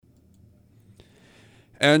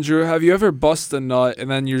Andrew, have you ever bust a nut and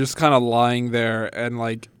then you're just kind of lying there and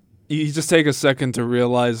like you just take a second to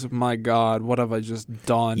realize, my God, what have I just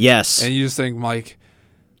done? Yes. And you just think, Mike,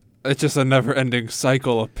 it's just a never-ending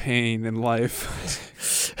cycle of pain in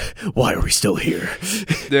life. Why are we still here?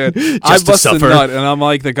 Dude, I bust a nut and I'm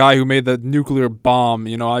like the guy who made the nuclear bomb.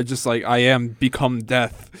 You know, I am become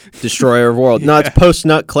death. Destroyer of world. No, it's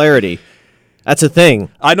post-nut clarity. That's a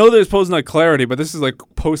thing. I know there's post-nut clarity, but this is like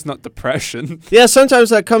post-nut depression. Yeah,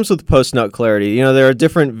 sometimes that comes with post-nut clarity. You know,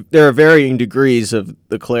 there are varying degrees of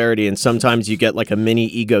the clarity, and sometimes you get like a mini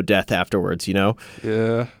ego death afterwards, you know?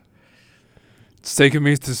 Yeah. It's taken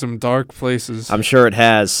me to some dark places. I'm sure it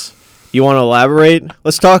has. You want to elaborate?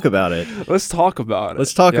 Let's talk about it. Let's talk about it.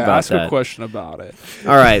 Let's talk about ask that. a question about it.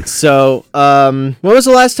 All right, so when was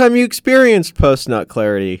the last time you experienced post-nut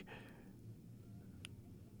clarity?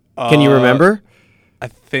 Can you remember? I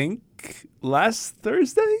think last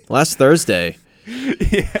Thursday. Last Thursday.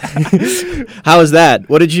 Yeah. How was that?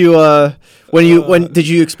 What did you when did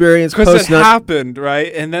you experience Because it post-nut? happened,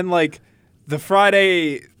 right? And then like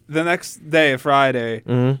the next day, Friday,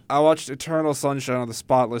 I watched Eternal Sunshine of the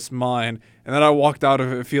Spotless Mind, and then I walked out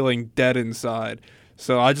of it feeling dead inside.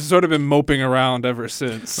 So I just sort of been moping around ever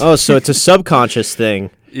since. Oh, so it's a subconscious thing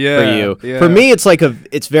for you. Yeah. For me,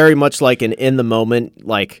 it's very much like an in the moment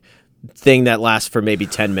like thing that lasts for maybe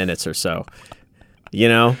 10 minutes or so. You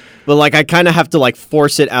know? But like I kind of have to like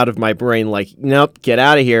force it out of my brain like, nope, get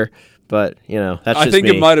out of here. But, you know, that's just me. I think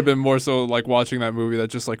it might have been more so like watching that movie that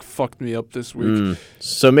just like fucked me up this week.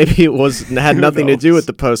 So maybe it had nothing to do with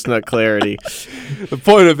the post-nut clarity. The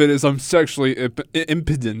point of it is I'm sexually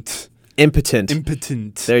impotent.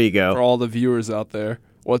 Impotent. There you go. For all the viewers out there.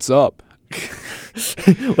 What's up?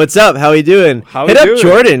 What's up? How we doing? Hit up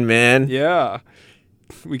Jordan, man. Yeah.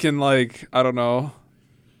 We can like, I don't know.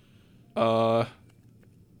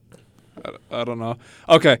 I don't know.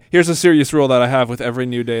 Okay, here's a serious rule that I have with every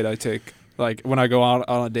new date I take. Like when I go out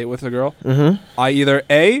on a date with a girl, I either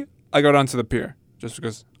I go down to the pier just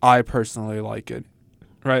because I personally like it,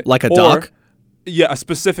 right? Like a dock? Yeah, a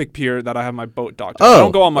specific pier that I have my boat docked. Oh, I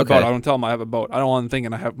don't go on my okay. boat. I don't tell them I have a boat. I don't want them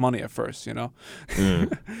thinking I have money at first, you know?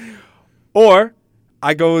 Or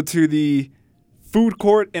I go to the food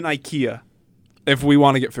court in IKEA if we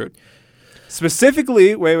want to get food.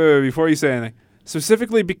 Specifically, wait, before you say anything.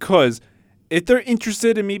 Specifically because if they're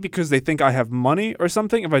interested in me because they think I have money or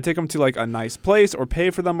something, if I take them to like a nice place or pay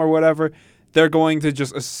for them or whatever, they're going to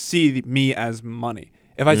just see me as money.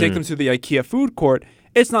 If I take them to the IKEA food court,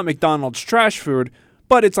 it's not McDonald's trash food,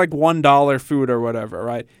 but it's like $1 food or whatever,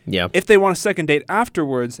 right? Yeah. If they want a second date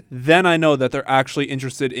afterwards, then I know that they're actually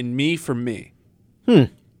interested in me for me.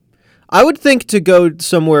 I would think to go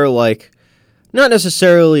somewhere like not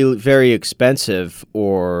necessarily very expensive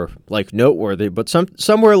or like noteworthy, but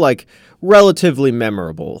somewhere like relatively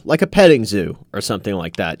memorable, like a petting zoo or something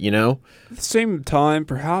like that, you know? At the same time,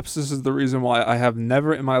 perhaps this is the reason why I have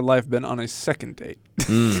never in my life been on a second date.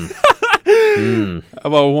 How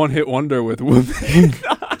about a one-hit wonder with women?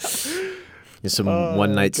 Some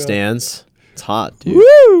one-night stands. It's hot, dude.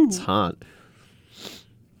 Woo! It's hot.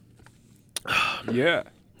 Yeah.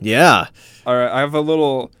 Yeah. All right, I have a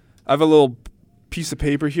little piece of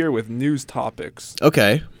paper here with news topics.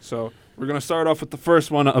 Okay. So we're gonna start off with the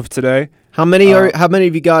first one of today. How many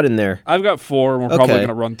have you got in there? I've got 4, and we're probably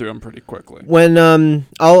gonna run through them pretty quickly. When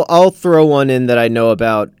I'll throw one in that I know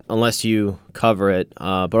about, unless you cover it.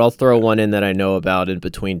 But I'll throw one in that I know about in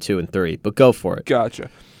between 2 and 3. But go for it. Gotcha.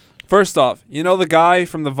 First off, you know the guy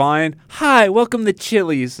from the Vine? Hi, welcome to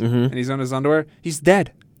Chili's. And he's on his underwear. He's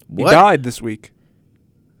dead. What? He died this week.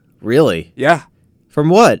 Really? Yeah. From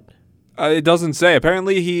what? It doesn't say.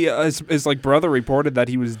 Apparently, his like brother reported that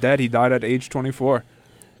he was dead. He died at age 24.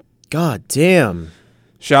 God damn.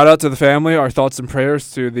 Shout out to the family. Our thoughts and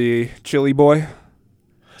prayers to the Chili boy.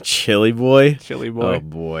 Chili boy? Chili boy. Oh,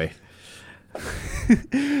 boy.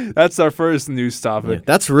 That's our first news topic.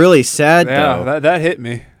 That's really sad, though. Yeah, that hit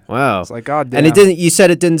me. Wow. It's like, God damn. And it didn't. You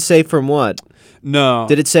said it didn't say from what? No.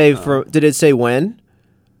 Did it say from? Did it say when?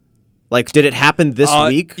 Like, did it happen this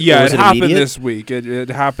week? Yeah, it happened immediate? this week. It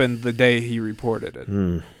happened the day he reported it.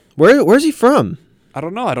 Where's he from? I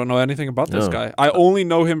don't know. I don't know anything about this guy. I only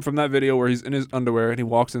know him from that video where he's in his underwear and he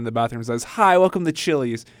walks in the bathroom and says, "Hi, welcome to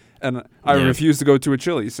Chili's." And I refuse to go to a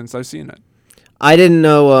Chili's since I've seen it. I didn't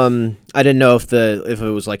know. I didn't know if it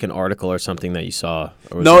was like an article or something that you saw.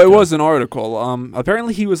 Or No, it was an article.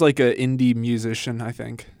 Apparently he was like an indie musician. I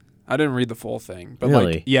think I didn't read the full thing, but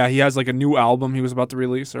Really? like, yeah, he has like a new album he was about to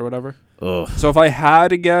release or whatever. Ugh. So if I had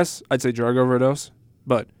to guess, I'd say drug overdose,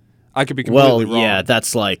 but I could be completely wrong. Yeah,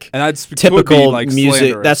 that's like and that's typical could be, like,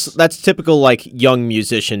 music. slanderous. That's typical like young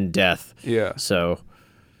musician death. Yeah. So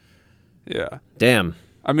Yeah. Damn.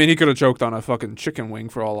 I mean, he could have choked on a fucking chicken wing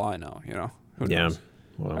for all I know, you know? Who Yeah. knows?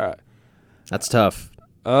 Well, All right. that's tough.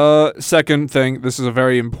 Second thing, this is a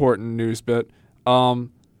very important news bit.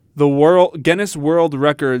 Guinness World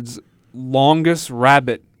Records longest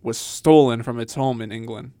rabbit was stolen from its home in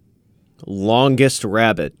England. Longest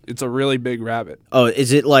rabbit. It's a really big rabbit. Oh,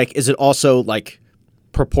 is it also like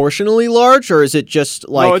proportionally large, or is it just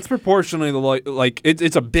like? No, it's proportionally like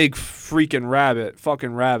it's a big freaking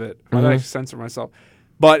fucking rabbit. Why did I censor myself?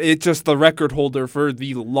 But it's just the record holder for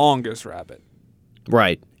the longest rabbit.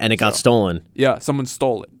 Right, and it got stolen. Yeah, someone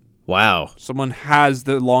stole it. Wow. Someone has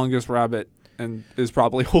the longest rabbit and is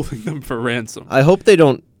probably holding them for ransom. I hope they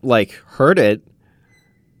don't like hurt it.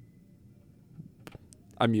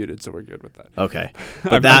 I'm muted, so we're good with that. Okay,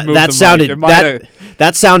 I've but moved that the sounded mic.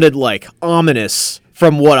 that sounded like ominous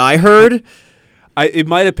from what I heard. It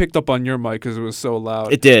might have picked up on your mic because it was so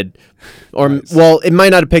loud. It did, or Nice. well, it might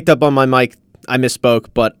not have picked up on my mic. I misspoke,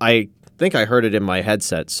 but I think I heard it in my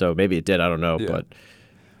headset, so maybe it did. I don't know, Yeah.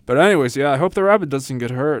 But anyways, yeah, I hope the rabbit doesn't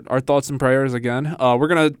get hurt. Our thoughts and prayers again. We're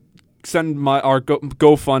gonna send our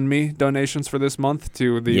GoFundMe donations for this month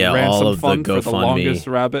to the all ransom of the fund for the longest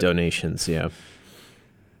GoFundMe rabbit. donations. Yeah.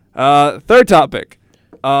 Third topic.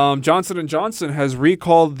 Johnson & Johnson has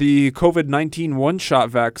recalled the COVID-19 one-shot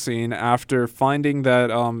vaccine after finding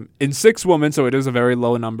that in 6 women, so it is a very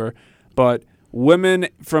low number, but women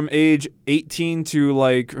from age 18 to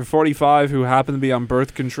like 45 who happen to be on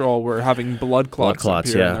birth control were having blood clots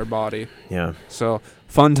appear in their body. Yeah. So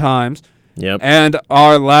fun times. Yep. And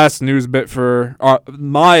our last news bit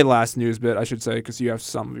my last news bit, I should say, because you have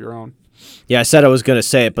some of your own. Yeah, I said I was going to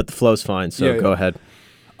say it, but the flow's fine, so Yeah, go yeah.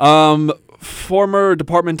 ahead. Former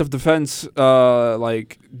Department of Defense,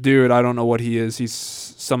 dude, I don't know what he is. He's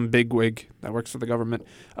some bigwig that works for the government.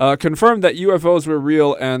 Confirmed that UFOs were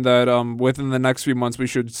real and that within the next few months we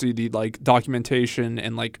should see the documentation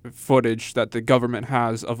and footage that the government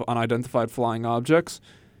has of unidentified flying objects.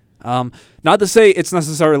 Not to say it's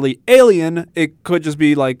necessarily alien. It could just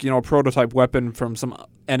be a prototype weapon from some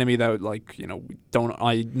enemy that we don't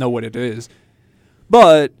I know what it is.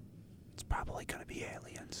 But it's probably going to be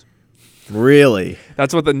aliens. Really?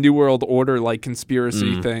 That's what the New World Order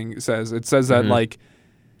conspiracy thing says. It says that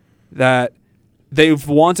that they've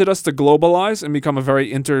wanted us to globalize and become a very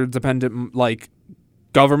interdependent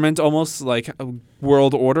government, almost like a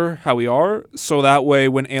world order, how we are, so that way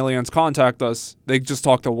when aliens contact us, they just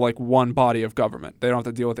talk to one body of government. They don't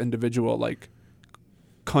have to deal with individual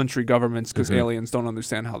country governments because aliens don't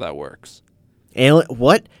understand how that works.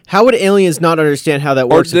 What? How would aliens not understand how that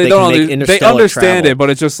works? Or if they can make interstellar they understand travel? it, but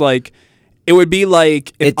it's just it would be if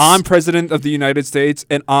It's- I'm president of the United States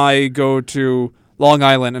and I go to Long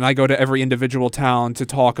Island and I go to every individual town to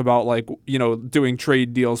talk about doing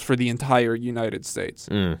trade deals for the entire United States.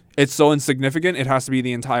 It's so insignificant, it has to be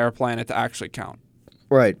the entire planet to actually count.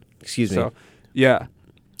 Right. Excuse me. So, yeah.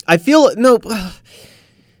 I feel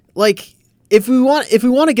if we want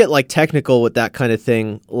to get technical with that kind of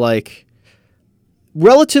thing,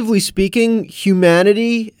 relatively speaking,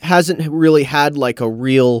 humanity hasn't really had a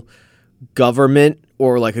real government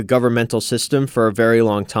or a governmental system for a very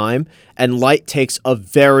long time, and light takes a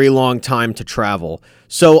very long time to travel.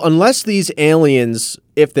 So unless these aliens,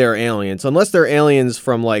 if they're aliens, unless they're aliens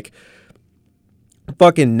from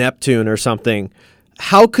fucking Neptune or something,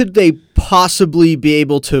 how could they possibly be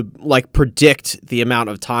able to predict the amount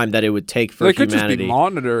of time that it would take for They could humanity? just be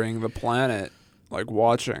monitoring the planet,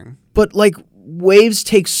 watching. But waves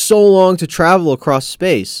take so long to travel across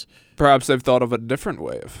space. Perhaps they've thought of a different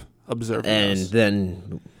way of observing And us.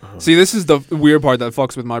 then See, this is the weird part that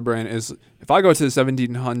fucks with my brain is if I go to the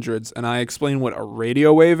 1700s and I explain what a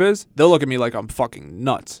radio wave is, they'll look at me like I'm fucking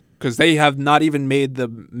nuts because they have not even made the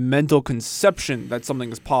mental conception that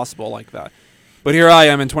something is possible like that. But here I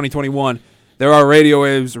am in 2021. There are radio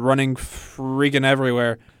waves running freaking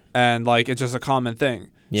everywhere, and it's just a common thing.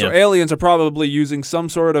 Yeah. So aliens are probably using some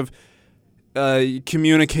sort of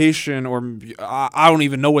communication, or I don't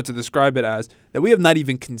even know what to describe it as, that we have not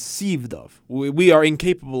even conceived of. We are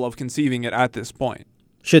incapable of conceiving it at this point.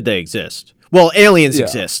 should they exist? Well, aliens Yeah.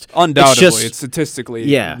 exist. Undoubtedly, It's it's, just- statistically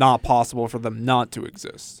Yeah. not possible for them not to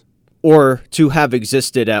exist. or to have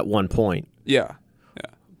existed at one point. Yeah.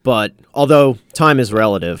 But although time is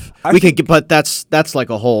relative, but that's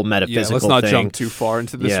a whole Yeah, metaphysical let's not thing. jump too far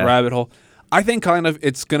into this Yeah. rabbit hole. I think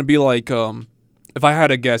it's going to be if I had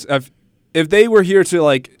to guess, if they were here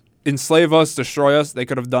to enslave us, destroy us, they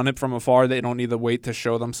could have done it from afar. They don't need to wait to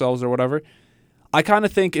show themselves or whatever. I kind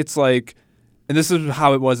of think it's and this is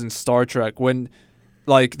how it was in Star Trek when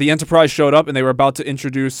like the Enterprise showed up and they were about to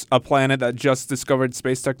introduce a planet that just discovered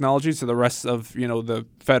space technology to the rest of, the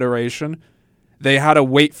Federation. They had to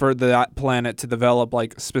wait for that planet to develop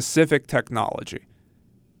like specific technology.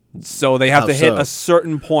 So they have How to hit so? a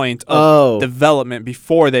certain point of development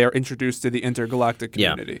before they are introduced to the intergalactic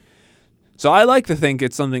Yeah. community. So I like to think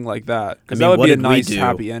it's something like that, because that what would be a did nice, we do?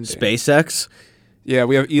 happy ending. SpaceX? Yeah,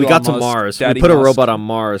 we have Elon We got to Musk, Mars. Daddy We put a Musk. robot on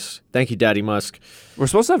Mars. Thank you, Daddy Musk. We're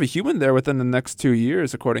supposed to have a human there within the next 2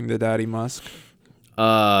 years, according to Daddy Musk.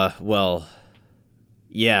 Well,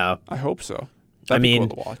 yeah. I hope so. That'd be cool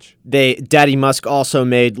to watch. Daddy Musk also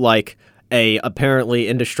made like a apparently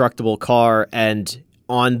indestructible car, and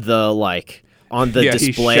on the Yeah, he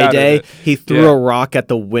display shattered day, it. he threw Yeah. a rock at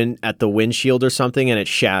the windshield or something, and it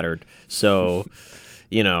shattered. So,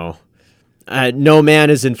 no man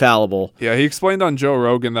is infallible. Yeah, he explained on Joe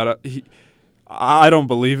Rogan that I don't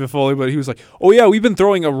believe it fully, but he was like, "Oh yeah, we've been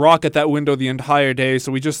throwing a rock at that window the entire day,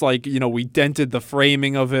 so we just we dented the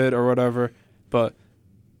framing of it or whatever." But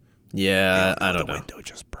Yeah, I don't the know. window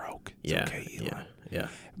just broke. It's Yeah, okay, Elon. yeah.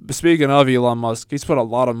 But speaking of Elon Musk, he's put a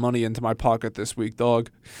lot of money into my pocket this week, dog.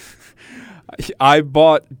 I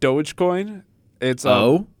bought Dogecoin. It's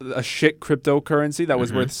a shit cryptocurrency that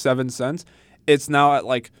was worth 7 cents. It's now at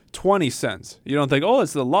like 20 cents. You don't think,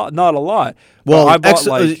 it's a lot? Not a lot. Well, I bought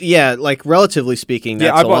relatively speaking,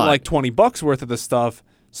 that's I a bought lot. like $20 worth of the stuff.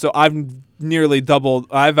 So I've nearly doubled.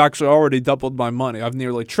 I've actually already doubled my money. I've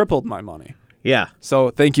nearly tripled my money. Yeah. So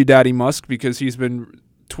thank you, Daddy Musk, because he's been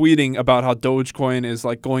tweeting about how Dogecoin is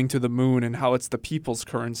like going to the moon and how it's the people's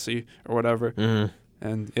currency or whatever. Mhm.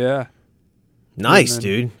 And yeah, Nice, then-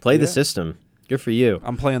 dude. Play the yeah. system. Good for you.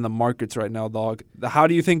 I'm playing the markets right now, dog. How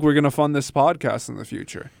do you think we're gonna fund this podcast in the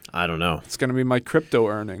future? I don't know. It's gonna be my crypto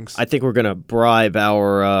earnings. I think we're gonna bribe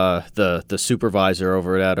our the supervisor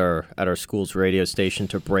over at our school's radio station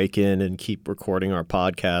to break in and keep recording our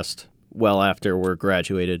podcast well after we're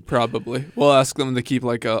graduated. Probably. We'll ask them to keep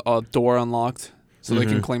like a door unlocked so they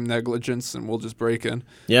can claim negligence, and we'll just break in.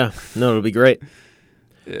 Yeah, no, it'll be great.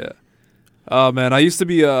 Yeah. Oh man, I used to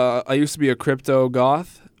be a crypto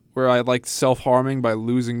goth where I liked self-harming by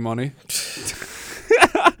losing money.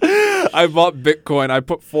 I bought Bitcoin. I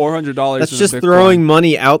put $400 That's in just Bitcoin. throwing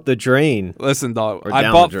money out the drain. Listen, dog. Or I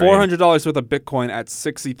down bought the drain. $400 worth of Bitcoin at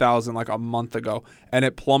 60,000 like a month ago, and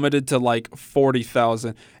it plummeted to like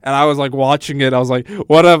 40,000. And I was like watching it. I was like,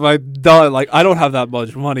 "What have I done? Like, I don't have that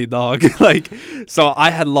much money, dog." So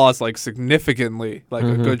I had lost like significantly, like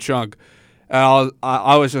a good chunk. And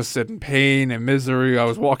I was just in pain and misery. I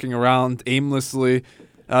was walking around aimlessly.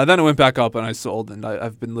 Then it went back up, and I sold, and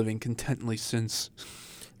I've been living contently since.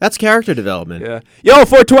 That's character development. Yeah. Yo,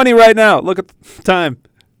 4:20 right now. Look at the time.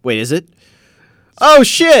 Wait, is it? Oh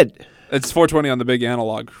shit! It's 4:20 on the big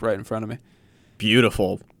analog right in front of me.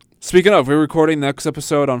 Beautiful. Speaking of, we're recording next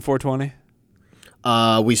episode on 4:20.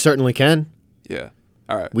 We certainly can. Yeah.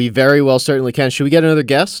 All right. We very well certainly can. Should we get another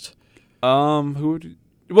guest?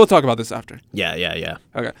 We'll talk about this after. Yeah.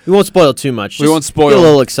 Okay. We won't spoil too much. We Just won't spoil get a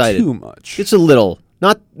little excited. too much. Just a little.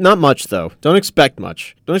 Not much though. Don't expect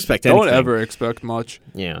much. Don't expect anything. Don't ever expect much.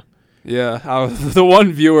 Yeah. Yeah. The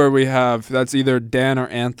one viewer we have, that's either Dan or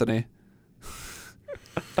Anthony.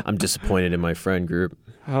 I'm disappointed in my friend group.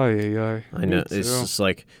 I I know it's just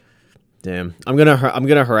like, damn. I'm gonna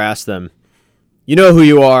harass them. You know who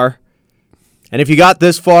you are, and if you got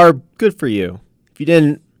this far, good for you. If you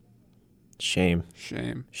didn't, shame.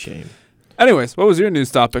 Shame. Anyways, what was your news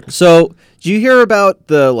topic? So, did you hear about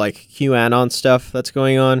the QAnon stuff that's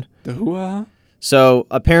going on? The who? So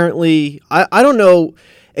apparently, I don't know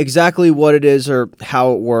exactly what it is or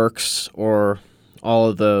how it works or all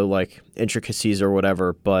of the intricacies or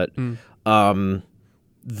whatever, but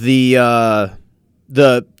the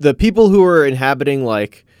people who are inhabiting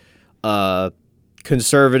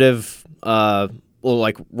conservative,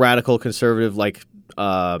 radical conservative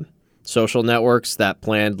social networks that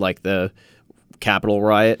planned the Capitol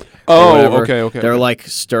riot. Oh, or whatever, okay. They're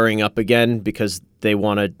stirring up again because they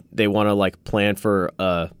want to plan for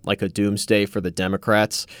a doomsday for the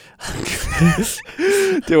Democrats.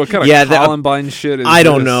 Dude, what kind of Columbine shit is I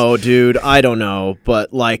don't this? know, dude. I don't know, but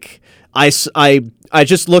I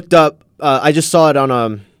just looked up. I just saw it on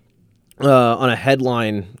a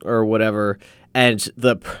headline or whatever, and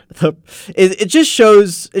it just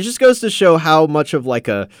goes to show how much of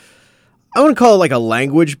I wouldn't call it a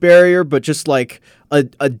language barrier, but just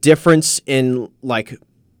a difference in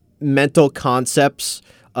mental concepts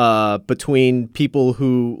between people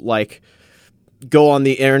who go on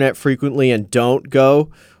the internet frequently and don't go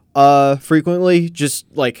frequently. Just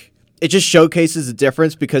it just showcases the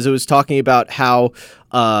difference because it was talking about how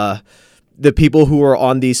the people who are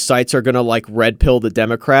on these sites are going to like red pill the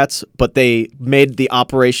Democrats, but they made the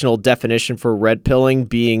operational definition for red pilling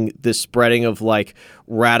being the spreading of like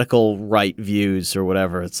radical right views or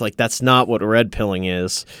whatever. It's like, that's not what red pilling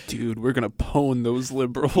is. Dude, we're going to pwn those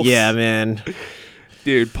liberals. Yeah, man.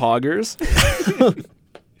 Dude, poggers.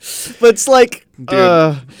 But it's like,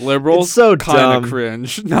 liberals, it's so kind dumb. of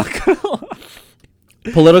cringe. Not gonna lie.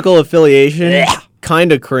 Political affiliation,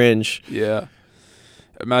 kind of cringe. Yeah.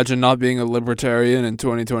 Imagine not being a libertarian in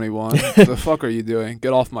 2021. What the fuck are you doing?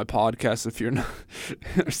 Get off my podcast if you're not.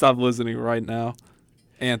 Stop listening right now.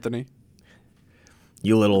 Anthony.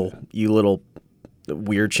 You little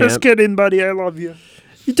weird champ. Just kidding, buddy. I love you.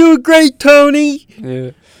 You're doing great, Tony.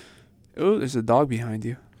 Yeah. Oh, there's a dog behind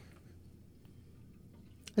you.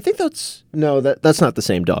 I think that's not the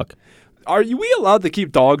same dog. Are we allowed to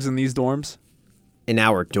keep dogs in these dorms? In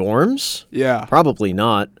our dorms? Yeah. Probably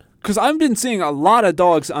not. Because I've been seeing a lot of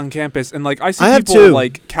dogs on campus, and like I see I have people too.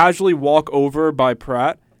 like casually walk over by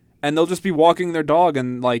Pratt, and they'll just be walking their dog,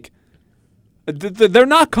 and like they're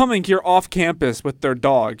not coming here off campus with their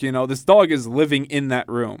dog. You know, this dog is living in that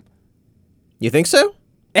room. You think so?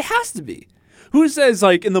 It has to be. Who says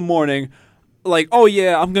like in the morning, like, oh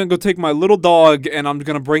yeah, I'm gonna go take my little dog and I'm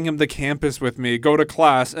gonna bring him to campus with me, go to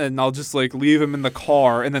class, and I'll just like leave him in the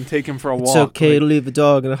car and then take him for a walk. It's okay Like, to leave a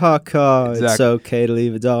dog in a hot car. It's Exactly. okay to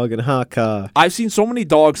leave a dog in a hot car. I've seen so many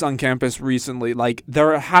dogs on campus recently. Like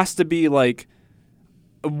there has to be like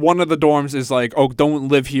one of the dorms is like, oh, don't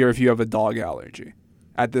live here if you have a dog allergy.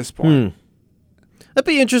 At this point, That'd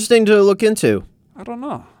be interesting to look into. I don't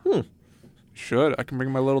know. Should I can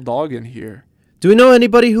bring my little dog in here? Do we know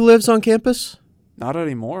anybody who lives on campus? Not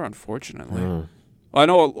anymore, unfortunately. I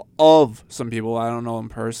know of some people. I don't know them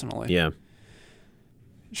personally. Yeah.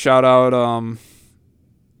 Shout out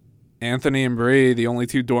Anthony and Bree, the only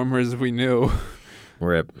two dormers we knew.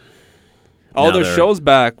 Rip. Oh, Now their they're- show's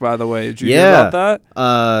back, by the way. Did you hear Yeah. about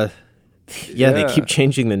that? Yeah, they keep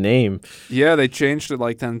changing the name. Yeah, they changed it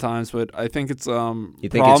like 10 times, but I think it's You think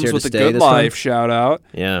it's Problems here to with the stay Good this time? Life. Shout out.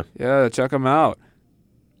 Yeah. Yeah, check them out.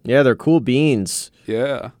 Yeah, they're cool beans.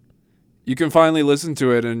 Yeah. You can finally listen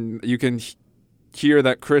to it, and you can hear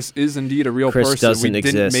that Chris is indeed a real Chris person. doesn't We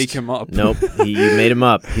exist. didn't make him up. Nope, you made him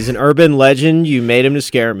up. He's an urban legend. You made him to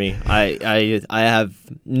scare me. I have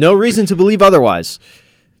no reason to believe otherwise.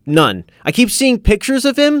 None. I keep seeing pictures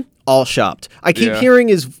of him, all shopped. I keep Yeah. hearing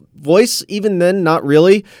his voice, even then, not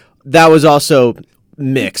really. That was also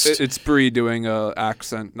mixed. It's Bree doing a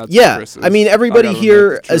accent. That's Yeah, Chris's. I mean, everybody gotta here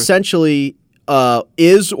admit the truth. essentially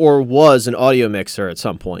is or was an audio mixer at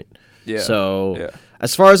some point. Yeah. So, yeah.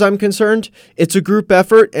 as far as I'm concerned, it's a group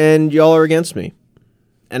effort, and y'all are against me.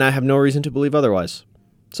 And I have no reason to believe otherwise.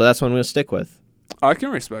 So that's what I'm going to stick with. I can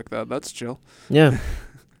respect that. That's chill. Yeah.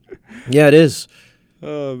 Yeah, it is.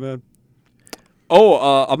 Oh, man.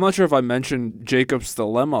 Oh, I'm not sure if I mentioned Jacob's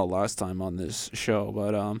Dilemma last time on this show,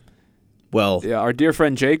 but Well, yeah, our dear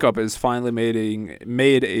friend Jacob is finally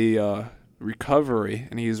made a recovery,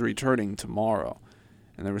 and he's returning tomorrow.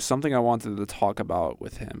 And there was something I wanted to talk about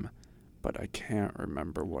with him, but I can't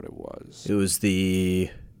remember what it was. it was the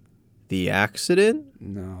accident?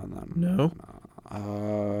 No.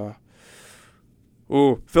 No?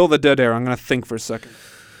 Ooh, fill the dead air. I'm going to think for a second.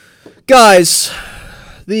 Guys,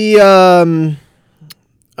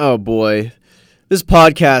 oh boy. This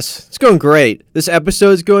podcast, it's going great. This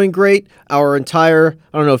episode is going great. Our entire,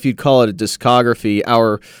 I don't know if you'd call it a discography,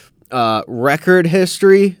 our record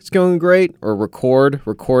history is going great. Or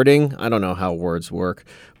recording. I don't know how words work.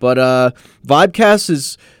 But Vibecast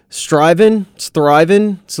is striving, it's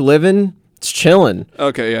thriving, it's living, it's chilling.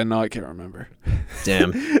 Okay, yeah, no, I can't remember.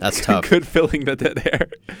 Damn, that's tough. Good filling the dead air.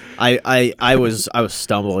 I was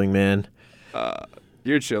stumbling, man.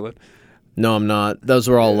 You're chilling. No, I'm not. Those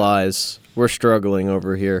were all lies. We're struggling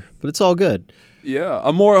over here, but it's all good. Yeah,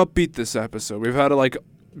 I'm more upbeat this episode. We've had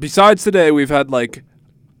besides today, we've had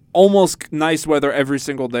almost nice weather every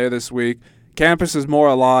single day this week. Campus is more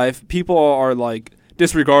alive. People are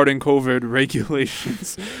disregarding COVID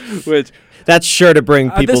regulations, which That's sure to bring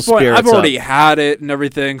at people's this point spirits I've already up. had it and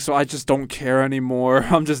everything, so I just don't care anymore.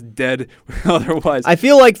 I'm just dead otherwise. I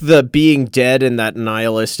feel like the being dead and that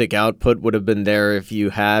nihilistic output would have been there if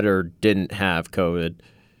you had or didn't have COVID.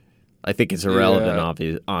 I think it's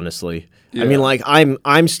irrelevant, honestly. Yeah. I mean,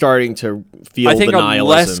 I'm starting to feel I think the I'm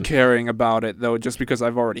less nihilism. caring about it though, just because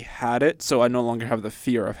I've already had it, so I no longer have the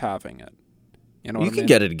fear of having it. You know what You I can mean?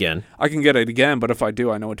 get it again. I can get it again, but if I do,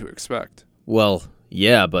 I know what to expect. Well,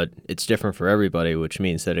 yeah, but it's different for everybody, which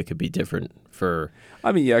means that it could be different for...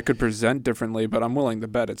 I mean, yeah, it could present differently, but I'm willing to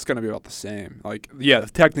bet it's going to be about the same.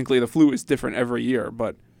 Technically the flu is different every year,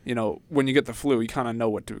 but, when you get the flu, you kind of know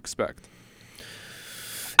what to expect.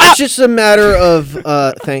 It's just a matter of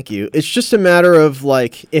thank you. It's just a matter of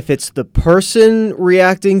like if it's the person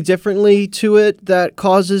reacting differently to it that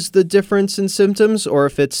causes the difference in symptoms, or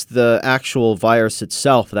if it's the actual virus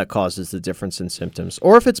itself that causes the difference in symptoms,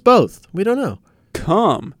 or if it's both. We don't know.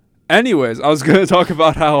 Anyways, I was gonna talk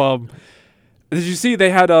about how did you see they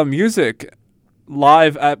had music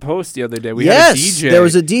live at Post the other day? We had a DJ. There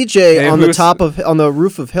was a DJ on the on the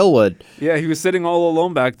roof of Hillwood. Yeah, he was sitting all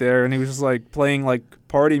alone back there, and he was just like playing like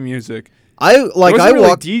party music. I wasn't really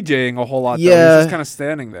DJing a whole lot. Yeah, though. He was just kind of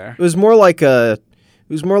standing there. It was more like a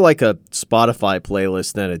Spotify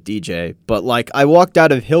playlist than a DJ. But like I walked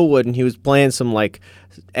out of Hillwood and he was playing some like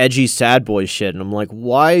edgy sad boy shit, and I'm like,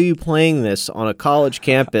 why are you playing this on a college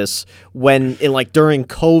campus during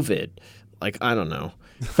COVID? Like, I don't know.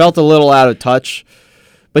 Felt a little out of touch.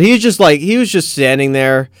 But he was just standing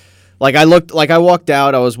there. Like I walked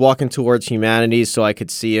out, I was walking towards Humanities so I could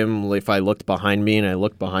see him if I looked behind me, and I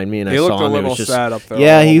looked behind me and I saw him. He looked a little sad up there.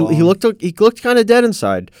 Yeah, he looked kind of dead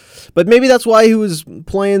inside. But maybe that's why he was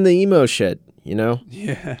playing the emo shit, you know?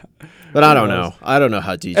 Yeah. But I don't know. I don't know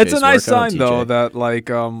how DJs work. It's a nice sign though that like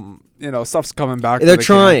stuff's coming back. They're to the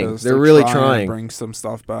trying. Campus. They're really trying to bring some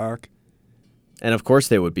stuff back. And of course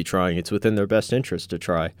they would be trying. It's within their best interest to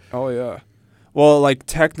try. Oh yeah. Well, like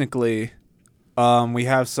technically, we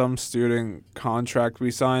have some student contract we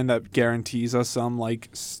signed that guarantees us some like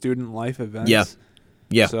student life events.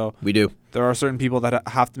 Yeah. So we do. There are certain people that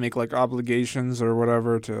have to make like obligations or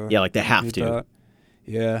whatever to. Yeah, like they have to. That.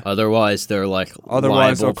 Yeah. Otherwise, they're like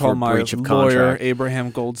Otherwise, liable I'll call for my breach of lawyer, contract.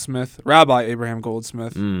 Rabbi Abraham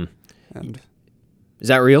Goldsmith. Mm. And is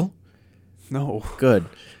that real? No. Good.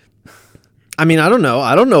 I mean, I don't know.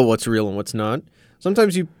 I don't know what's real and what's not.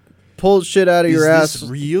 Sometimes you pull shit out of your ass. Is this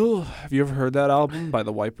real? Have you ever heard that album by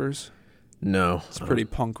the Wipers? No. It's pretty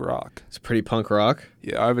punk rock. It's pretty punk rock?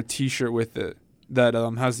 Yeah, I have a T-shirt with it that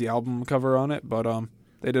has the album cover on it, but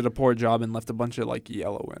they did a poor job and left a bunch of like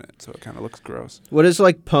yellow in it, so it kind of looks gross. What is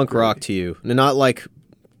like punk rock to you? Not like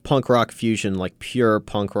punk rock fusion, like pure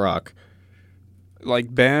punk rock.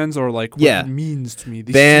 Like bands or like what it means to me.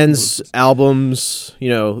 These bands, singles. Albums,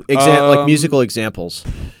 like musical examples.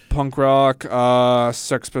 Punk rock,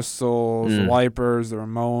 Sex Pistols, the Wipers, the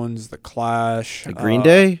Ramones, the Clash. The Green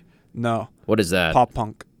Day? No. What is that? Pop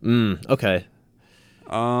punk. Okay.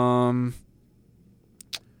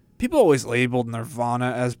 People always labeled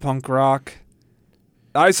Nirvana as punk rock.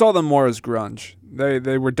 I saw them more as grunge.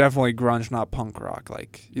 They were definitely grunge, not punk rock.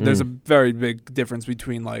 Like there's a very big difference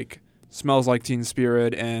between like Smells Like Teen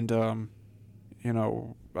Spirit and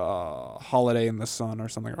Holiday in the Sun or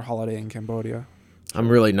something, or Holiday in Cambodia. I'm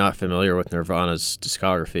really not familiar with Nirvana's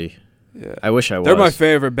discography. Yeah, I wish I was. They're my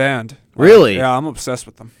favorite band. Really? Yeah, I'm obsessed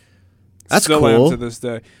with them. That's Still cool. am to this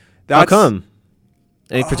day. How come?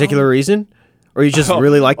 Any particular reason? Or you just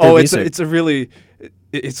really like their music?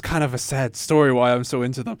 It's kind of a sad story why I'm so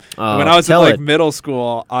into them. When I was in middle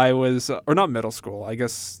school, or not middle school, I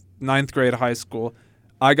guess 9th grade high school,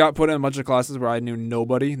 I got put in a bunch of classes where I knew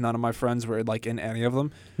nobody. None of my friends were like in any of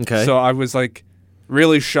them. Okay. So I was like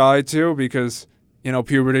really shy too because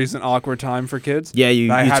puberty is an awkward time for kids. Yeah, you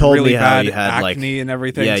told me how you had acne and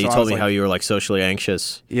everything. Yeah, so you told me how you were like socially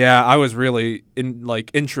anxious. Yeah, I was really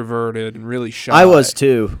introverted and really shy. I was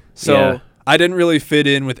too. So yeah. I didn't really fit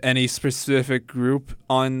in with any specific group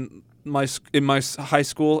in my high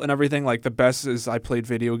school and everything. Like the best is I played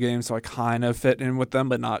video games, so I kind of fit in with them,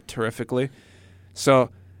 but not terrifically. So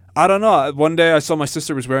I don't know. One day I saw my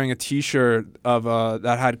sister was wearing a T-shirt of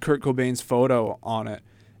that had Kurt Cobain's photo on it,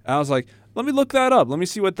 and I was like, let me look that up. Let me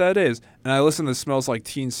see what that is. And I listened to Smells Like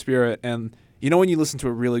Teen Spirit, and when you listen to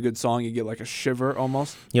a really good song, you get like a shiver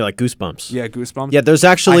almost. Yeah, like goosebumps. Yeah, goosebumps. Yeah, there's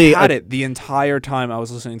actually... I had it the entire time I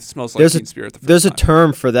was listening to Smells Like Teen Spirit. There's a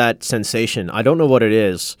term for that sensation. I don't know what it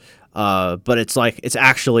is, but it's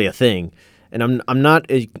actually a thing. And I'm not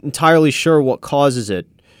entirely sure what causes it,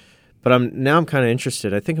 but I'm kind of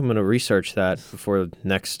interested. I think I'm going to research that before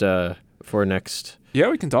next Yeah,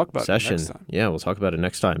 we can talk about session. it next time. Yeah, we'll talk about it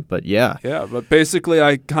next time. But yeah. Yeah, but basically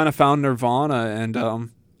I kind of found Nirvana, and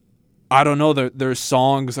I don't know, there's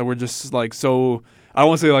songs that were just like so, I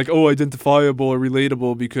won't say like, identifiable or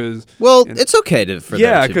relatable because... Well, it's okay for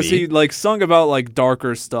yeah, them to because he like sung about like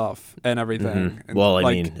darker stuff and everything. Mm-hmm. And, well,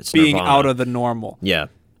 like, it's being Nirvana. out of the normal. Yeah.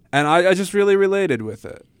 And I just really related with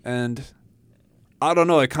it. And I don't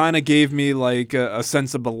know, it kind of gave me like a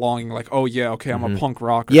sense of belonging. Like, oh yeah, okay, I'm a punk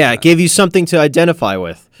rocker. Yeah, it gave you something to identify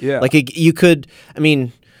with. Yeah. Like you could, I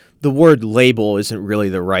mean, the word label isn't really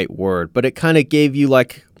the right word, but it kind of gave you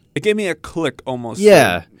like... It gave me a click almost.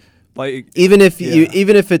 Yeah. Like even if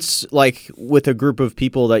it's like with a group of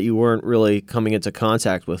people that you weren't really coming into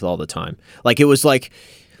contact with all the time. Like it was like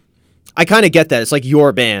I kind of get that. It's like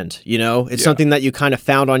your band, you know? It's Yeah. something that you kind of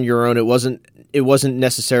found on your own. It wasn't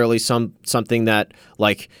necessarily something that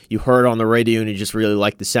like you heard on the radio and you just really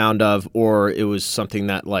liked the sound of, or it was something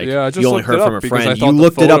that like Yeah, I just you only looked heard it up from a because I friend. thought You the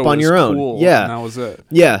looked it up photo on your was own. cool, Yeah. and that was it.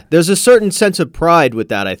 Yeah, there's a certain sense of pride with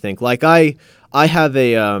that, I think. Like I have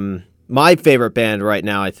a my favorite band right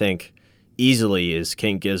now, I think easily is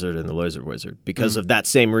King Gizzard and the Lizard Wizard because of that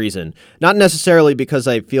same reason. Not necessarily because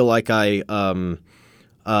I feel like I'm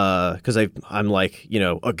like, you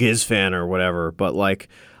know, a Giz fan or whatever, but like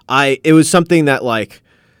it was something that like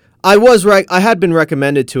I had been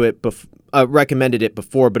recommended it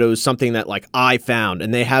before, but it was something that like I found,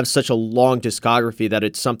 and they have such a long discography that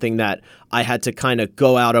it's something that I had to kind of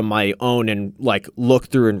go out on my own and like look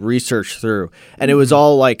through and research through. And it was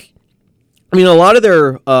all like, I mean, a lot of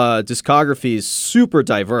their discography is super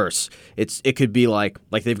diverse. It could be like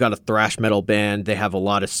they've got a thrash metal band. They have a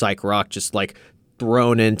lot of psych rock just like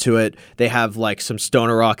thrown into it. They have like some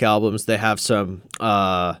stoner rock albums. They have some,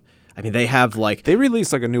 they have like, They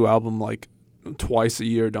release like a new album like twice a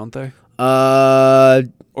year, don't they?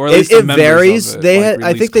 Or at it, least the it members varies. of it, They like,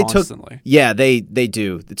 I think release they constantly. they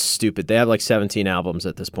do. It's stupid. They have like 17 albums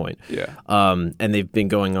at this point. Yeah. And they've been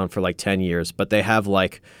going on for like 10 years, but they have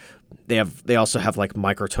like they also have like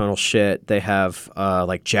microtonal shit. They have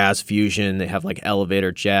like jazz fusion. They have like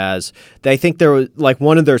elevator jazz. I think there was like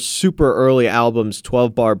one of their super early albums,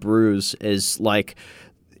 12 Bar Brews, is like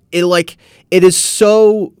it is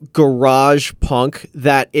so garage punk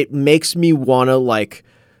that it makes me want to like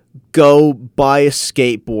go buy a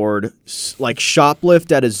skateboard, like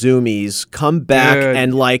shoplift at a Zoomies, come back Dude,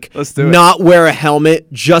 and like let's do it. not wear a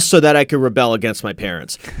helmet just so that I could rebel against my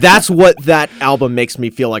parents. That's what that album makes me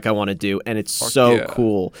feel like I want to do, and it's so yeah.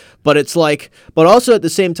 cool. But it's like, but also at the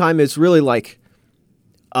same time, it's really like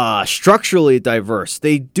structurally diverse.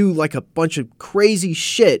 They do like a bunch of crazy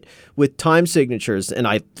shit with time signatures, and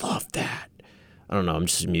I love that. I don't know. I'm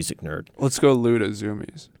just a music nerd. Let's go loot at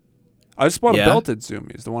Zoomies. I just bought Yeah? a belt at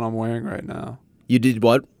Zoomies, the one I'm wearing right now. You did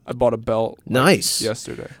what? I bought a belt. like, Nice.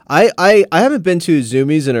 Yesterday. I haven't been to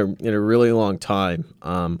Zoomies in a really long time.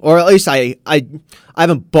 Or at least I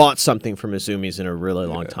haven't bought something from a Zoomies in a really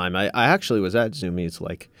long time. I actually was at Zoomies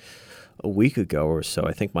like a week ago or so.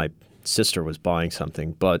 I think my sister was buying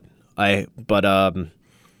something, but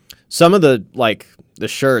some of the like the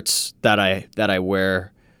shirts that I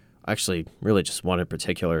wear, actually really just one in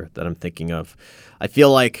particular that I'm thinking of. I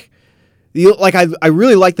feel like I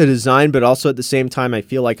really like the design, but also at the same time, I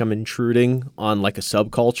feel like I'm intruding on like a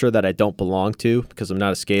subculture that I don't belong to because I'm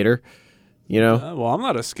not a skater, you know? Well, I'm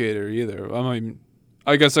not a skater either. I mean,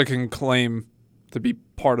 I guess I can claim to be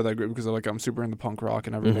part of that group because I'm super into punk rock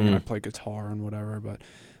and everything, and I play guitar and whatever. But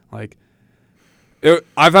like,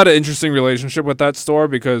 I've had an interesting relationship with that store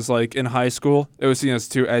because like in high school, it was seen as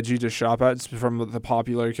too edgy to shop at from the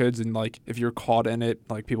popular kids, and like if you're caught in it,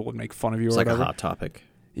 like people would make fun of you It's or like whatever. a Hot Topic.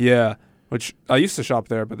 Yeah. Which I used to shop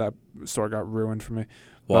there, but that store got ruined for me.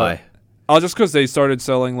 Why? Just because they started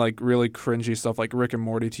selling like really cringy stuff, like Rick and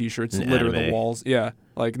Morty T-shirts, And litter the anime. walls. Yeah,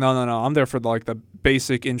 like no. I'm there for like the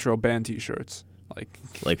basic intro band T-shirts.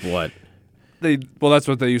 Like what? That's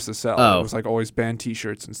what they used to sell. Oh. It was like always band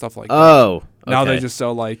T-shirts and stuff like that. Oh, Now they okay. just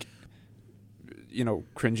sell like,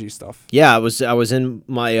 cringy stuff. Yeah, I was in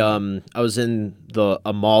my I was in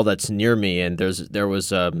a mall that's near me, and there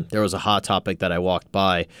was a Hot Topic that I walked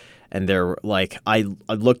by, and there like I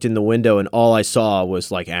looked in the window and all I saw was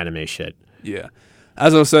like anime shit. Yeah,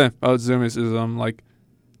 as I was saying about Zoomies is like,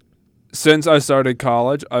 since I started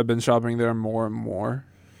college, I've been shopping there more and more.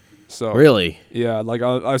 So Really? yeah, like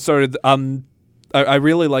I started. I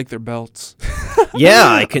really like their belts. Yeah,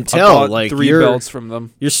 I can I tell. bought Like 3 belts from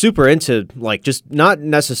them. you're super into like just not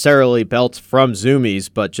necessarily belts from Zoomies,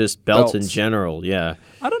 but just belts in Belts. general. Yeah.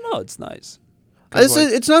 I don't know. It's nice. 'Cause,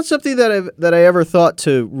 It's not something that I ever thought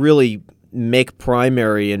to really make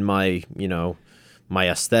primary in my my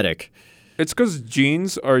aesthetic. It's because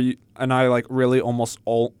jeans and I like really almost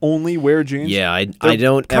only wear jeans. Yeah, I They're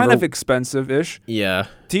don't kind ever. of expensive-ish. Yeah,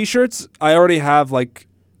 T-shirts, I already have like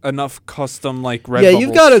enough custom like red. yeah,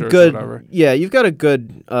 you've got a shirts or good. whatever. Yeah, you've got a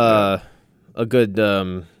good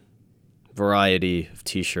variety of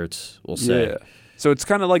T-shirts. We'll say. Yeah. So it's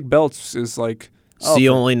kind of like belts is like. It's the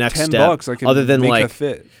for only next $10 step, I can other than make like a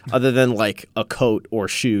fit. other than like a coat or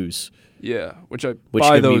shoes, Yeah, which I which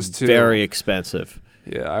buy can those be too. very expensive.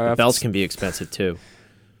 Yeah, I have Belts can be expensive too.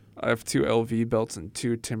 I have 2 LV belts and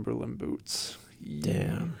 2 Timberland boots.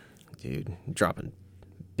 Damn, dude, you're dropping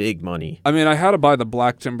big money. I mean, I had to buy the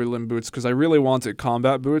black Timberland boots because I really wanted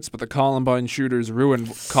combat boots, but the Columbine shooters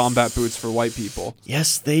ruined combat boots for white people.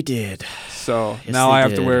 Yes, they did. So Yes, now they I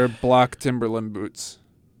have to did. wear black Timberland boots.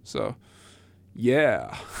 So,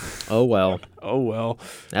 yeah. Oh well, Oh well.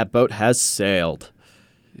 that boat has sailed.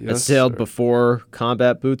 It Yes, sailed sir. before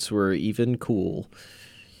combat boots were even cool.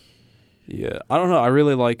 Yeah, I don't know. I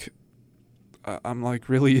really like. I'm like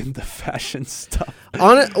really into fashion stuff.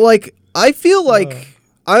 On it, like I feel like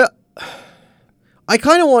I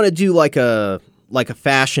kind of want to do like a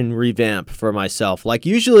fashion revamp for myself. Like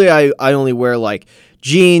usually I only wear like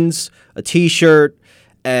jeans, a t-shirt,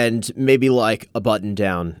 and maybe like a button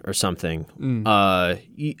down or something.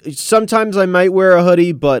 Sometimes I might wear a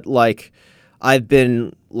hoodie, but like I've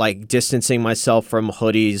been like distancing myself from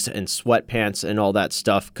hoodies and sweatpants and all that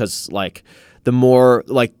stuff because like the more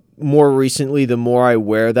recently, the more I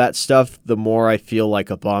wear that stuff, the more I feel like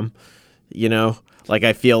a bum. You know, like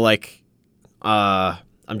I feel like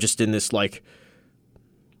I'm just in this like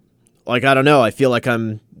I don't know. I feel like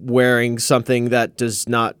I'm wearing something that does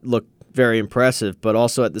not look very impressive, but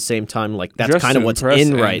also at the same time, like that's Just kind to of what's impress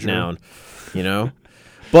in right Andrew. now, you know.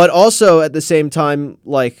 But also at the same time,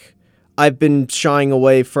 like I've been shying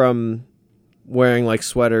away from wearing like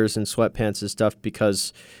sweaters and sweatpants and stuff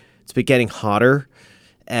because it's been getting hotter,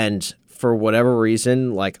 and for whatever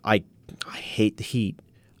reason, like I hate the heat.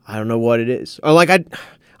 I don't know what it is, or like I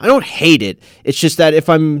don't hate it. It's just that if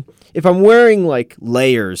I'm wearing like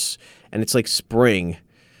layers and it's like spring,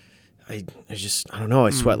 I don't know. I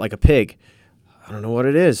sweat like a pig. I don't know what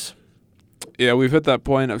it is. Yeah, we've hit that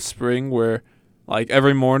point of spring where, like,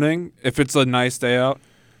 every morning, if it's a nice day out,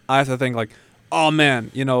 I have to think, like, oh,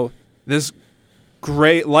 man, you know, this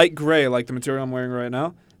light gray, like the material I'm wearing right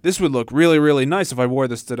now, this would look really, really nice if I wore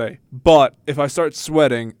this today. But if I start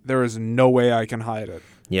sweating, there is no way I can hide it.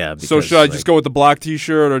 Yeah. So because, should I like, just go with the black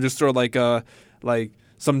T-shirt or just throw, like,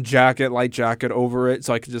 some light jacket over it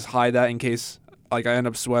so I can just hide that in case, like, I end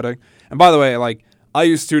up sweating? And by the way, like, I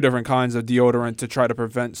use 2 different kinds of deodorant to try to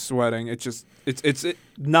prevent sweating. It's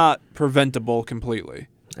not preventable completely.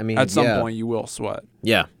 I mean, At some yeah. point, you will sweat.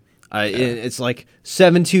 Yeah. It's like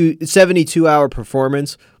 72-hour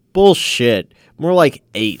performance. Bullshit. More like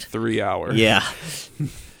 8. 3 hours. Yeah.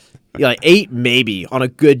 Yeah, like 8 maybe on a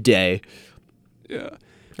good day. Yeah.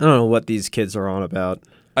 I don't know what these kids are on about.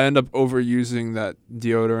 I end up overusing that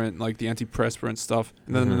deodorant, like the antiperspirant stuff.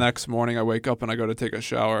 And then the next morning, I wake up and I go to take a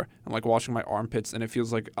shower. I'm like washing my armpits, and it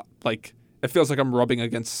feels like I'm rubbing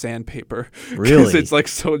against sandpaper. 'Cause Really? it's like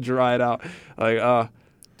so dried out. Like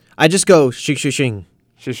I just go shing shing shing.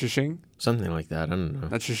 shing. Something like that. I don't know.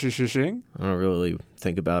 That's shing. I don't really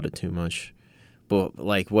think about it too much. But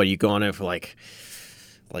like, what, you go on it for like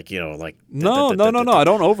you know, like No. I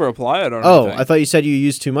don't over apply it or Oh, anything. I thought you said you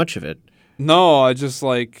used too much of it. No, I just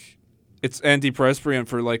like it's antiperspirant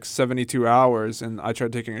for like 72 hours, and I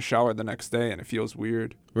tried taking a shower the next day, and it feels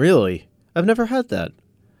weird. Really? I've never had that.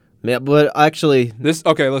 Yeah, but actually,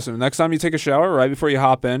 Listen. Next time you take a shower, right before you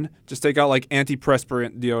hop in, just take out like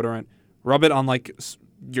antiperspirant deodorant, rub it on like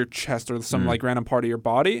your chest or some like random part of your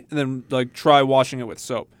body, and then like try washing it with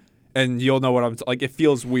soap, and you'll know what I'm like. It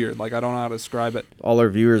feels weird. Like I don't know how to describe it. all our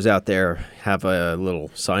viewers out there have a little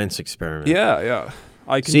science experiment. Yeah.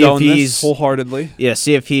 I See if condone he's- this wholeheartedly. Yeah,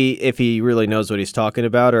 see if he really knows what he's talking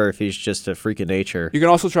about, or if he's just a freak of nature. You can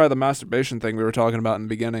also try the masturbation thing we were talking about in the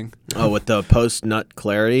beginning. Oh, with the post-nut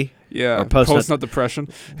clarity? Yeah, Or post-nut depression.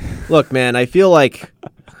 Look, man, I feel like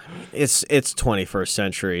it's 21st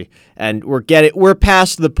century, and we're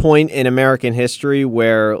past the point in American history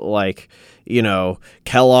where, like, you know,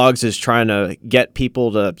 Kellogg's is trying to get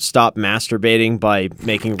people to stop masturbating by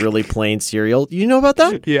making really plain cereal. You know about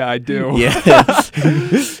that? Yeah, I do. Yeah.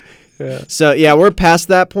 So yeah, we're past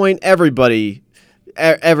that point. Everybody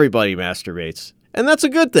masturbates, and that's a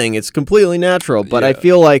good thing. It's completely natural. But I Yeah.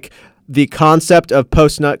 feel like the concept of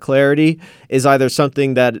post-nut clarity is either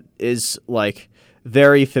something that is like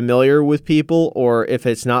very familiar with people, or if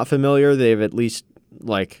it's not familiar, they've at least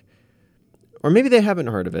like, or maybe they haven't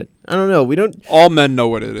heard of it. I don't know. We don't. All men know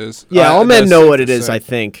what it is. Yeah, all men that's know safe what to it is. say. I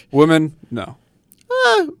think. Women, no.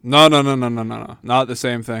 No. Not the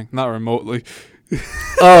same thing. Not remotely.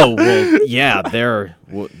 Oh well, yeah. Their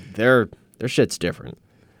shit's different.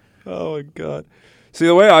 Oh my god. See,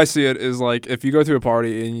 the way I see it is like if you go to a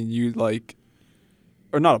party and you like,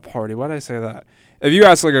 or not a party. Why did I say that? If you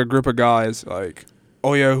ask like a group of guys, like,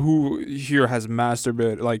 oh yeah, who here has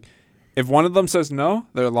masturbated? Like, if one of them says no,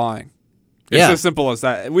 they're lying. It's Yeah. as simple as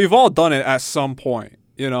that. We've all done it at some point,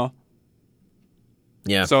 you know.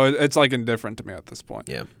 Yeah. So it's like indifferent to me at this point.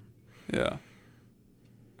 Yeah. Yeah.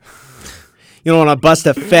 You don't want to bust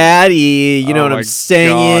a fatty. You know Oh what my I'm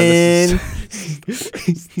saying?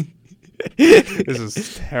 This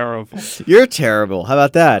is terrible. You're terrible. How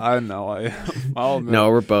about that? I know I am. I'll admit No,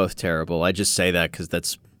 we're both terrible. I just say that because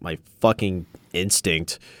that's my fucking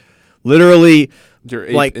instinct. Literally, Your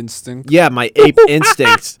ape like, instinct. yeah, my ape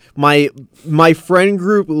instincts. My friend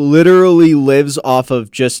group literally lives off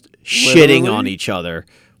of just shitting on Literally? each other.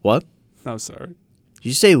 What? I'm sorry. Did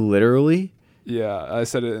you say literally? Yeah, I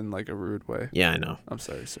said it in like a rude way. Yeah, I know. I'm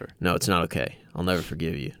sorry, sir. No, it's not okay. I'll never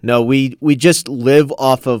forgive you. No, we just live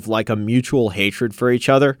off of like a mutual hatred for each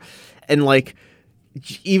other, and like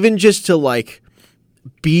even just to like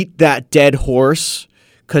beat that dead horse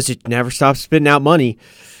because it never stops spitting out money.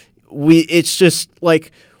 It's just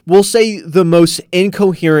like we'll say the most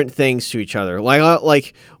incoherent things to each other.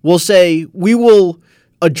 Like we'll say we will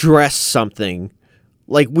address something.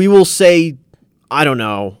 Like we will say, I don't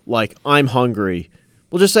know, like I'm hungry.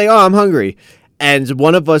 We'll just say, oh, I'm hungry. And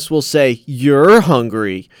one of us will say, you're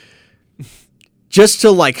hungry. Just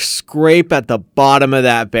to like scrape at the bottom of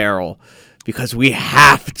that barrel because we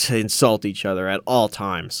have to insult each other at all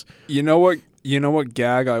times. You know what? You know what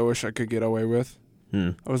gag I wish I could get away with?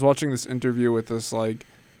 Hmm. I was watching this interview with this like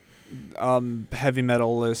heavy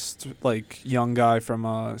metalist, like young guy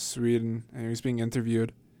from Sweden, and he was being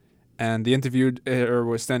interviewed. And the interviewer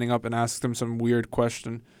was standing up and asked him some weird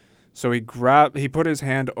question. So he put his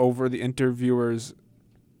hand over the interviewer's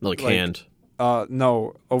Like Like, hand. over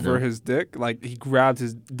No. his dick. Like he grabbed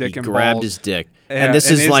his dick He and grabbed balls. his dick. Yeah, And this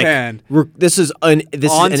in is his like hand. this is an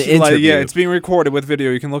interview. Like, yeah, it's being recorded with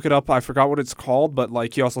video. You can look it up. I forgot what it's called, but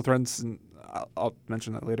like he also threatens. And I'll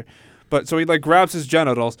mention that later. But so he like grabs his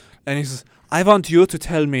genitals and he says, "I want you to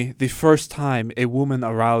tell me the first time a woman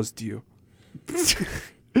aroused you."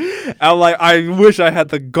 I'm like, I wish I had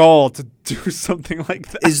the gall to do something like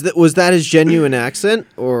that. Was that his genuine accent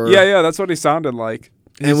or? Yeah, that's what he sounded like.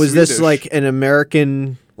 And He's was this Swedish. like an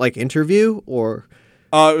American like interview or?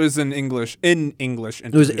 It was in English. In English.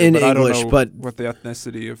 It was interview, in but I don't English, know but- what the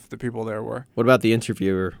ethnicity of the people there were. What about the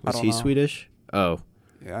interviewer? I Was don't he know. Swedish? Oh,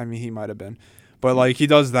 Yeah, I mean, he might have been. But, like, he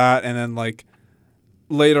does that, and then, like,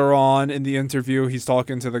 later on in the interview, he's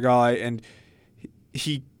talking to the guy, and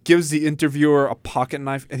he gives the interviewer a pocket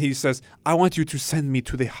knife, and he says, "I want you to send me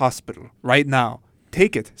to the hospital right now.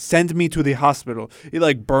 Take it. Send me to the hospital." He,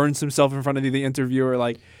 like, burns himself in front of the interviewer.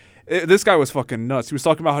 Like, this guy was fucking nuts. He was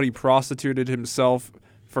talking about how he prostituted himself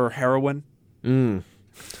for heroin.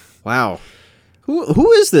 wow.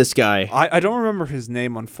 Who is this guy? I don't remember his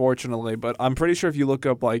name, unfortunately, but I'm pretty sure if you look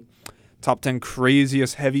up, like, top 10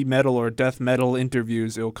 craziest heavy metal or death metal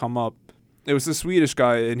interviews, it'll come up. It was a Swedish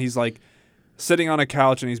guy, and he's, like, sitting on a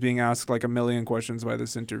couch, and he's being asked, like, a million questions by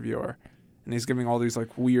this interviewer. And he's giving all these,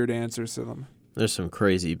 like, weird answers to them. There's some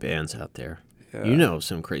crazy bands out there. Yeah. You know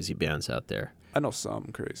some crazy bands out there. I know some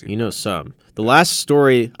crazy. You know some. The last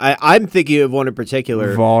story, I'm thinking of one in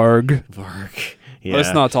particular. Varg. Varg. Yeah.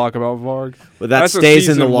 Let's not talk about Varg. But that That's a stays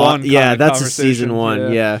in the season law. one Yeah, kinda that's a season conversation,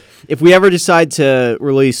 one. yeah. Yeah. If we ever decide to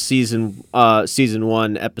release season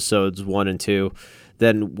 1 episodes 1 and 2,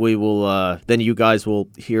 then we will. Then you guys will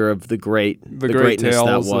hear of the great greatness that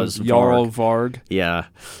tales was of Jarl Varg. Varg. Yeah,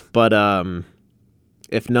 but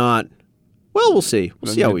if not, well, we'll see. We'll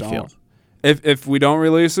Then see how you we don't. feel. If we don't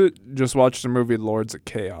release it, just watch the movie Lords of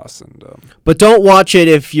Chaos, and But don't watch it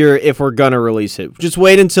if we're gonna release it. Just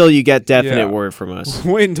wait until you get definite Yeah. word from us.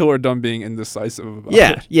 wait until we're done being indecisive about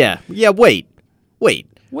Yeah, it. yeah. Wait.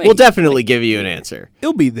 We'll definitely give you an answer.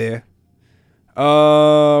 It'll be there.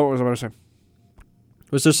 What was I about to say?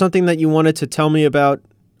 Was there something that you wanted to tell me about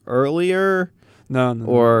earlier? No.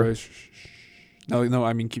 Or- wait, shh. No.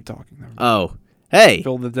 I mean, keep talking. Never mind. Oh, hey,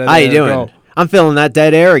 Fill the dead how you air, doing? go. I'm feeling that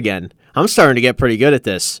dead air again. I'm starting to get pretty good at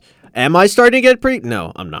this. Am I starting to get pretty?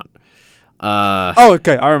 No, I'm not. Oh,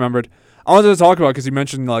 okay. I remembered. I wanted to talk about because you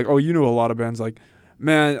mentioned like, oh, you know a lot of bands. Like,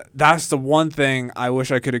 man, that's the one thing I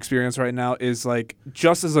wish I could experience right now. Is like,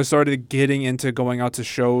 just as I started getting into going out to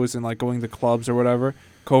shows and like going to clubs or whatever,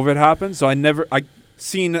 COVID happened. So I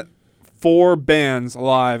seen 4 bands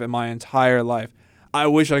live in my entire life. I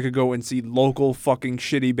wish I could go and see local fucking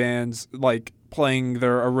shitty bands like playing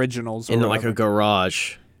their originals or In whatever. like a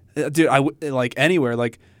garage. Dude, like anywhere.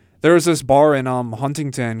 Like there was this bar in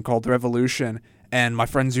Huntington called Revolution, and my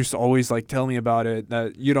friends used to always like tell me about it.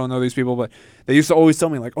 That you don't know these people, but they used to always tell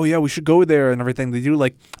me like, oh yeah, we should go there and everything. They do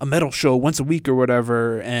like a metal show once a week or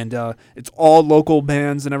whatever, and it's all local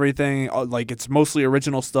bands and everything. Like it's mostly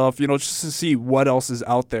original stuff, just to see what else is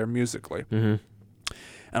out there musically. Mm-hmm.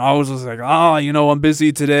 And I was just like, I'm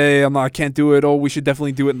busy today. I can't do it. Oh, we should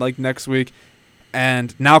definitely do it like next week.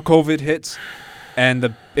 And now COVID hits,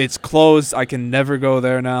 and it's closed. I can never go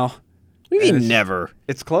there now. What do you And mean it's- never?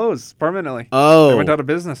 It's closed permanently. They Oh, went out of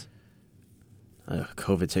business.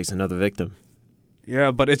 COVID takes another victim.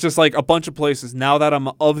 Yeah, but it's just like a bunch of places. Now that I'm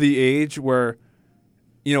of the age where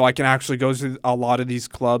I can actually go to a lot of these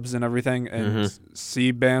clubs and everything and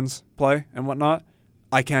see bands play and whatnot.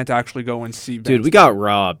 I can't actually go and see bands. Dude, we got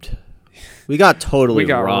robbed. We got totally We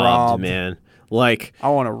got robbed. man. Like, I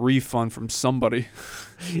want a refund from somebody.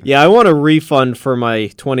 yeah, I want a refund for my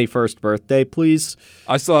 21st birthday, please.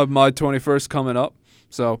 I still have my 21st coming up,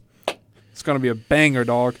 so it's going to be a banger,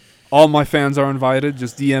 dog. All my fans are invited.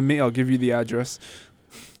 Just DM me. I'll give you the address.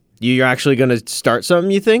 You're actually going to start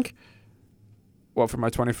something, you think? What, for my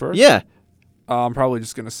 21st? Yeah. I'm probably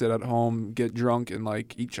just going to sit at home, get drunk, and,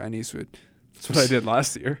 eat Chinese food. That's what I did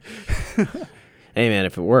last year. Hey, man,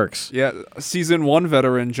 if it works. Yeah, season 1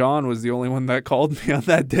 veteran John was the only one that called me on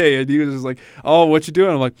that day, and he was just like, "Oh, what you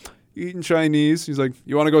doing?" I'm like, "Eating Chinese." He's like,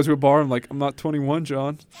 "You want to go to a bar?" I'm like, "I'm not 21,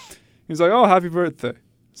 John." He's like, "Oh, happy birthday."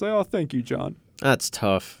 It's like, "Oh, thank you, John." That's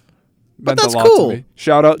tough. Meant But that's a lot cool. to me.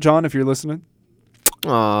 Shout out, John, if you're listening.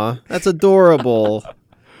 Aw, that's adorable.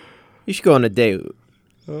 You should go on a date.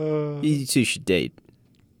 Uh, You two should date.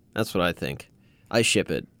 That's what I think. I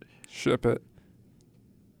ship it. Ship it.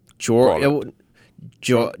 Jordan.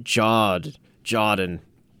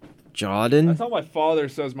 That's how my father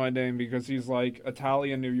says my name because he's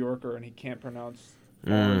Italian New Yorker and he can't pronounce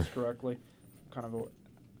words correctly. Kind of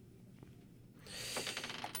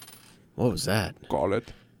What was that? call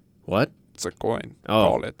it. What? It's a coin. Oh.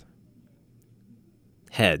 Call it.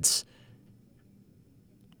 Heads.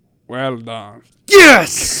 Well done.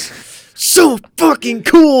 Yes! So fucking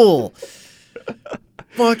cool!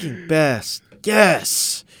 Fucking best.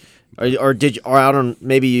 Yes! Or I don't,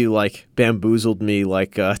 maybe you bamboozled me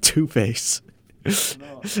like Two-Face.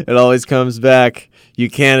 It always comes back. You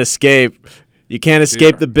can't escape. You can't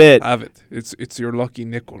escape the bit. Have it. It's your lucky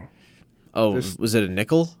nickel. Oh, this- was it a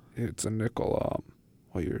nickel? It's a nickel.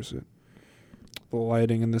 What year is it? The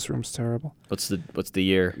lighting in this room's terrible. What's the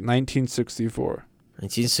year? 1964.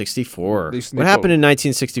 1964. This What nickel happened in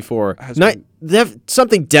 1964? has been-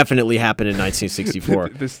 Something definitely happened in 1964.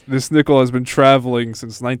 This nickel has been traveling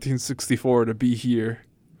since 1964 to be here.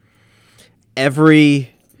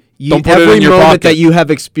 Every Don't put it every in your moment pocket. that you have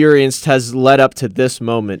experienced has led up to this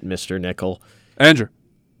moment, Mr. Nickel. Andrew,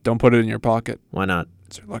 don't put it in your pocket. Why not?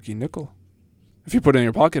 It's your lucky nickel. If you put it in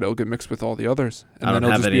your pocket, it'll get mixed with all the others. And I then don't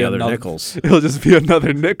it'll have just any be other another- nickels. It'll just be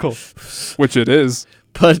another nickel, which it is.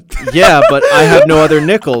 But yeah, but I have no other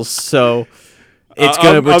nickels, so it's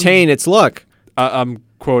gonna retain its luck. I'm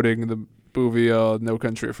quoting the movie No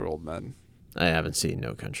Country for Old Men. I haven't seen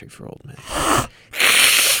No Country for Old Men.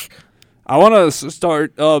 I want to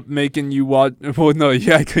start making you watch. Well, no,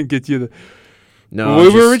 yeah, I couldn't get you the. No, we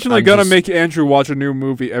were originally gonna make Andrew watch a new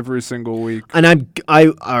movie every single week. and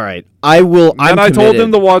all right. I will. And I told committed.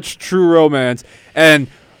 him to watch True Romance, and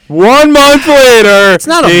 1 month later,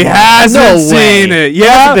 not a he month. hasn't No seen way. it. It Yeah,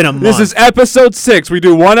 hasn't been a this is month. episode 6. We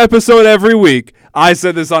do 1 episode every week. I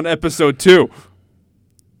said this on episode 2.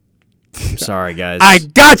 I'm sorry, guys. I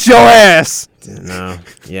got your ass. No.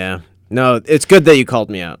 Yeah. No. It's good that you called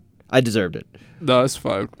me out. I deserved it. No, it's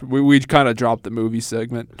fine. We kind of dropped the movie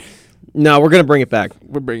segment. No, we're gonna bring it back.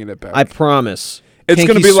 We're bringing it back. I promise. It's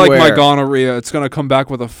Pinky gonna be like my swear. gonorrhea. It's gonna come back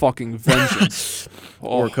with a fucking vengeance.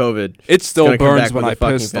 Or COVID. It still gonna come burns back when I with a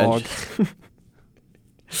fucking piss, dog.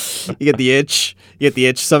 You get the itch. You get the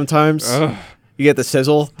itch sometimes. Ugh. You get the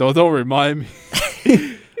sizzle. Don't remind me.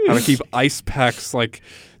 Gotta keep ice packs Where's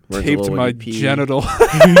the taped little my when you pee? genital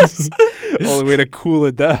all the way to cool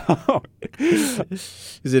it down.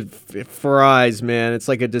 Is it fries, man? It's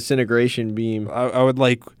like a disintegration beam. I would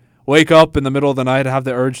wake up in the middle of the night and have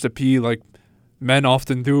the urge to pee like men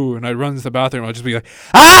often do, and I'd run to the bathroom. I'd just be like,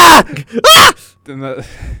 ah! Ah! And the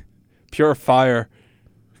pure fire.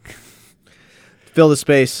 Fill the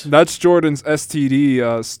space. That's Jordan's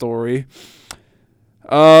STD story.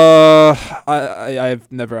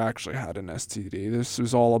 I've never actually had an STD. This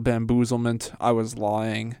was all a bamboozlement. I was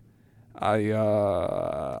lying. Here's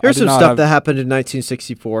I did some not stuff have- that happened in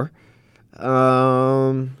 1964.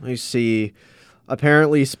 Let me see.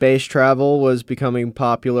 Apparently, space travel was becoming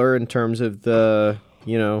popular in terms of the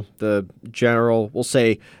general. We'll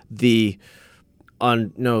say the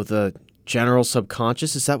general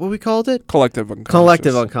subconscious. Is that what we called it? collective unconscious.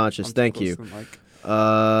 Collective unconscious. I'm Thank close you. to the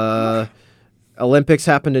mic. Olympics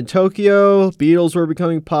happened in Tokyo. Beatles were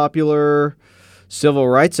becoming popular. Civil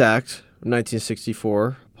Rights Act of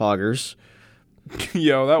 1964. Poggers.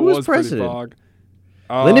 Yo, that Who was was pretty president? bog.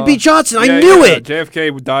 Lyndon B. Johnson. I yeah, knew yeah, it.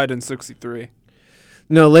 JFK died in 63.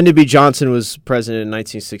 No, Lyndon B. Johnson was president in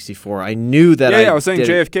 1964. I knew that. I was saying did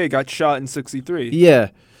it. JFK got shot in 63. Yeah.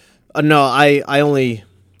 No,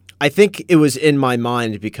 I think it was in my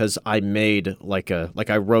mind because I made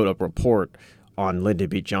I wrote a report on Lyndon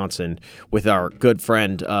B. Johnson with our good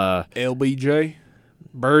friend LBJ.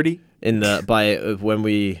 Birdie. When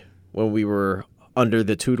we were under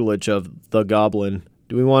the tutelage of the Goblin.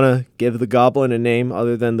 Do we want to give the Goblin a name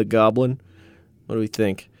other than the Goblin? What do we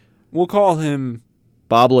think? We'll call him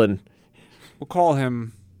Boblin. We'll call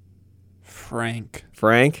him Frank.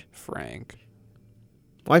 Frank? Frank.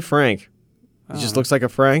 Why Frank? He just looks like a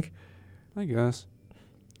Frank? I guess.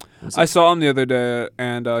 I saw him the other day,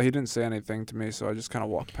 and he didn't say anything to me, so I just kind of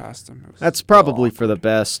walked past him. That's probably for the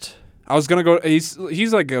best. I was gonna go. He's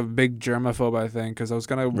like a big germaphobe, I think, because I was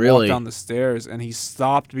gonna Really? walk down the stairs, and he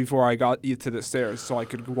stopped before I got to the stairs, so I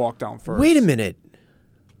could walk down first. Wait a minute.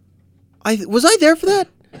 Was I there for that?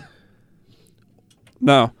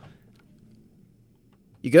 No.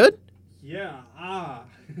 You good? Yeah. I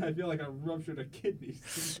feel like I ruptured a kidney.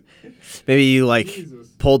 Maybe you Jesus.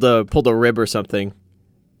 pulled a rib or something.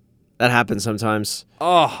 That happens sometimes.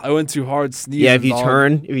 Oh, I went too hard sneezing. Yeah, if you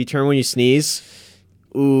turn when you sneeze.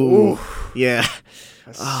 Ooh. Yeah.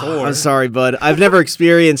 I'm sorry, bud. I've never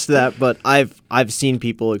experienced that, but I've seen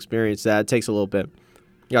people experience that. It takes a little bit.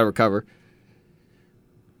 You gotta recover.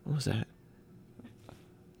 What was that?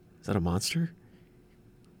 Is that a monster?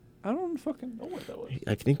 I don't fucking know what that was.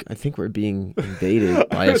 I think we're being invaded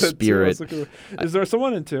by a spirit. Is there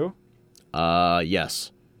someone in 2?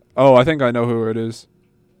 Yes. Oh, I think I know who it is.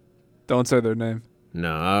 Don't say their name.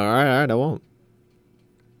 No, all right, I won't.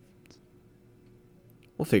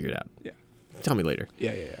 We'll figure it out. Yeah. Tell me later.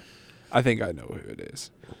 Yeah. I think I know who it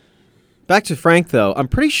is. Back to Frank, though. I'm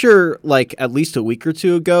pretty sure, at least a week or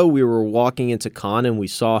two ago, we were walking into Con, and we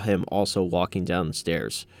saw him also walking down the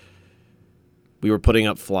stairs. We were putting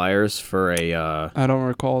up flyers for a... I don't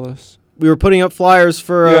recall this. We were putting up flyers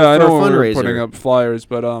for a fundraiser. We were putting up flyers,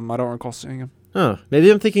 but I don't recall seeing him. Oh, maybe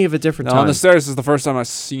I'm thinking of a different time. On the stairs is the first time I've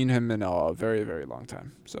seen him in a very, very long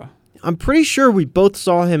time. So I'm pretty sure we both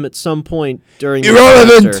saw him at some point during irrelevant.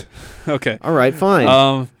 The semester. Okay. All right,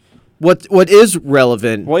 fine. What is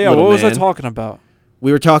relevant? Well, yeah. What was I talking about?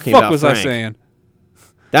 We were talking about. What was Frank. I saying?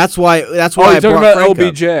 That's why. Oh, I you're brought talking about Frank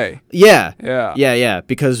LBJ. Up. Yeah. Yeah.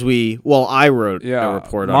 Because I wrote a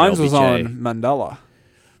report on LBJ. Mine was on Mandela.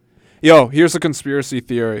 Yo, here's a conspiracy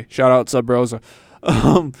theory. Shout out Sub Rosa.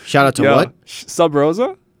 Shout out to what? Sub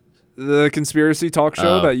Rosa, the conspiracy talk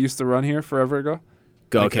show that used to run here forever ago.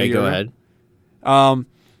 Go ahead. The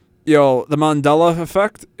Mandela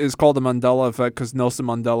effect is called the Mandela effect because Nelson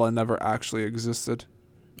Mandela never actually existed.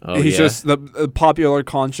 Oh, He's just the popular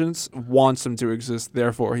conscience wants him to exist,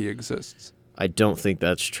 therefore he exists. I don't think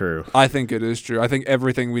that's true. I think it is true. I think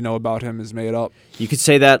everything we know about him is made up. You could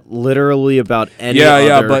say that literally about any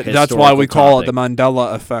other but that's why we call topic. it the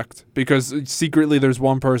Mandela effect, because secretly there's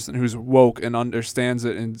one person who's woke and understands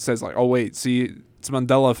it and says like, oh wait, see, it's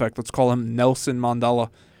Mandela effect. Let's call him Nelson Mandela.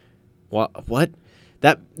 What?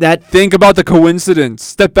 That Think about the coincidence.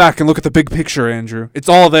 Step back and look at the big picture, Andrew. It's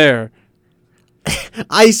all there.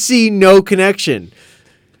 I see no connection.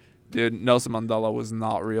 Dude, Nelson Mandela was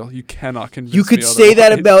not real. You cannot convince me. You could say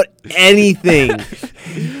that about anything.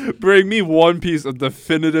 Bring me one piece of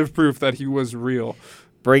definitive proof that he was real.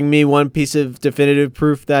 Bring me one piece of definitive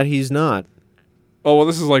proof that he's not. Oh, well,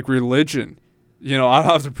 this is like religion. I don't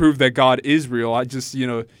have to prove that God is real. I just,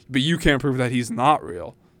 but you can't prove that he's not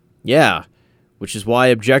real. Yeah, which is why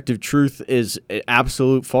objective truth is an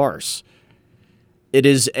absolute farce. It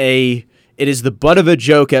is the butt of a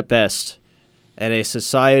joke at best. And a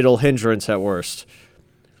societal hindrance at worst.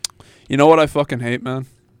 You know what I fucking hate, man?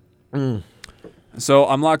 So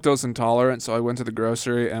I'm lactose intolerant, so I went to the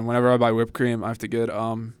grocery, and whenever I buy whipped cream, I have to get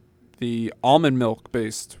the almond milk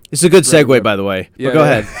based. It's a good segue, by the way. Yeah, go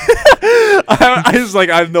ahead. I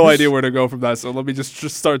have no idea where to go from that, so let me just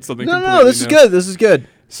start something. No, this is good. This is good.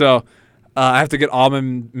 So I have to get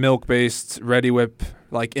almond milk based Ready Whip,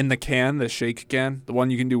 like in the can, the shake can, the one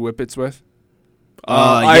you can do whippets with.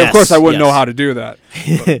 Of course, I wouldn't know how to do that.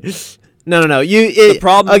 No. The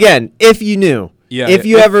problem again, if you knew, if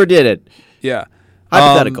you ever did it,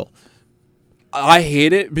 hypothetical. I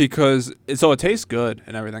hate it because it tastes good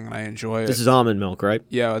and everything, and I enjoy it. This is almond milk, right?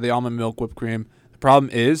 Yeah, the almond milk whipped cream. The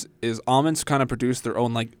problem is almonds kind of produce their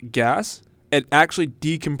own gas. It actually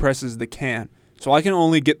decompresses the can, so I can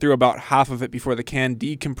only get through about half of it before the can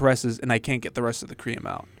decompresses, and I can't get the rest of the cream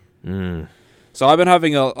out. So I've been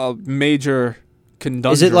having a major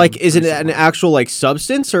conundrum. Is it an actual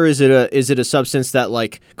substance, or is it a substance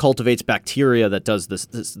that cultivates bacteria that does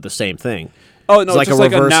the same thing? Oh no, it's just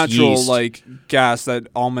a natural yeast. Gas that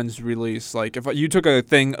almonds release. If you took a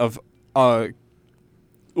thing of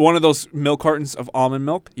one of those milk cartons of almond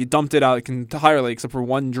milk, you dumped it out entirely except for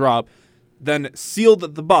one drop, then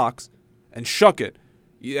sealed the box and shook it,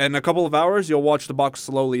 In a couple of hours, you'll watch the box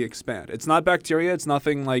slowly expand. It's not bacteria. It's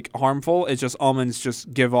nothing like harmful. It's just almonds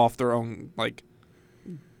just give off their own like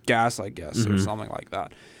gas, I guess, or something like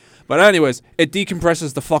that. But anyways, it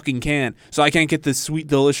decompresses the fucking can, so I can't get this sweet,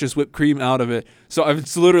 delicious whipped cream out of it. So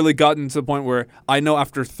it's literally gotten to the point where I know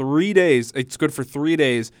after 3 days, it's good for 3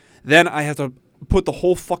 days. Then I have to put the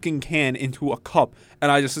whole fucking can into a cup,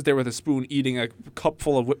 and I just sit there with a spoon eating a cup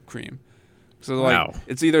full of whipped cream. So like,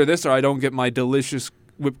 it's either this or I don't get my delicious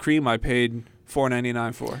whipped cream I paid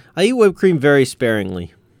 $4.99 for. I eat whipped cream very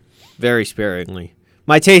sparingly. Very sparingly.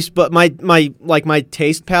 My taste, but my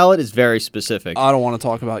taste palette is very specific. I don't want to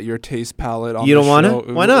talk about your taste palette on You don't want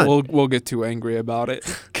to? Why not? We'll get too angry about it.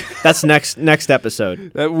 That's next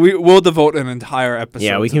episode. We'll devote an entire episode.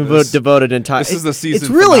 Yeah, we to can this. devote an entire. This is the season. It's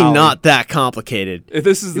really finale. not that complicated.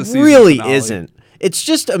 This is the season. It really finale. isn't. It's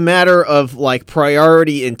just a matter of like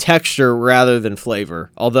priority in texture rather than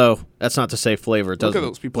flavor. Although that's not to say flavor Look at those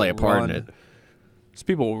doesn't people play a part run. in it. There's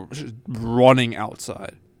people just running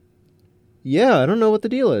outside. Yeah, I don't know what the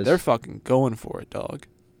deal is. They're fucking going for it, dog.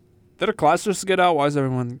 Did a class just get out? Why is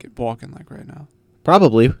everyone walking like right now?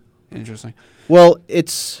 Probably. Interesting. Well,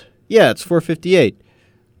 it's 4:58.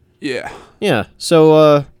 Yeah. Yeah.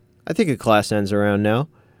 So I think a class ends around now.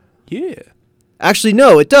 Yeah. Actually,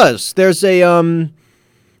 no, it does. There's one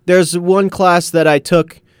class that I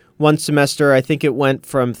took one semester. I think it went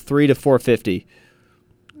from 3 to 4:50.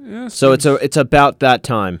 Yeah. So it's about that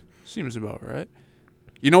time. Seems about right.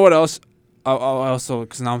 You know what else? I also,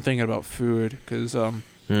 because now I'm thinking about food, because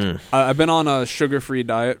I've been on a sugar-free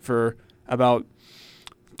diet for about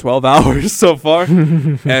 12 hours so far.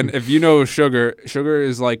 And if you know sugar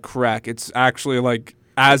is like crack. It's actually like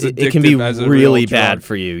as addictive It can be as a really real bad drug.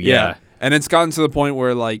 for you. Yeah. And it's gotten to the point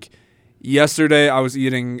where like yesterday I was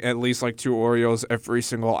eating at least like 2 Oreos every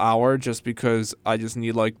single hour just because I just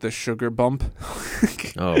need like the sugar bump.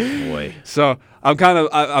 Oh boy. So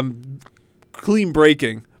I'm clean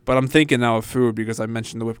breaking. But I'm thinking now of food because I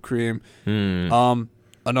mentioned the whipped cream.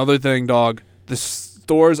 Another thing, dog, the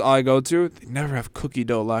stores I go to, they never have cookie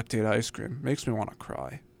dough lactate ice cream. Makes me want to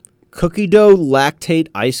cry. Cookie dough lactate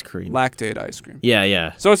ice cream. Lactate ice cream.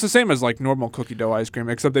 Yeah. So it's the same as like normal cookie dough ice cream,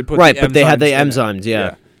 except they put Right, the but they had the enzymes in enzymes, it.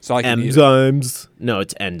 yeah. So I can eat it. Enzymes. No,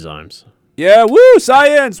 it's enzymes. Yeah, woo,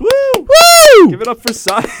 science, woo! Woo! Give it up for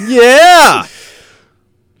science. Yeah.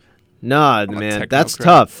 Nah, I'm a man, that's technocrat.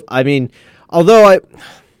 tough. I mean, although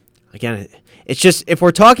again, it's just if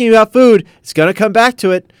we're talking about food, it's gonna come back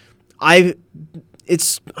to it. I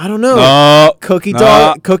don't know. Cookie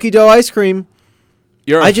dough ice cream.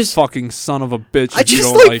 You're I a just- fucking son of a bitch. I if you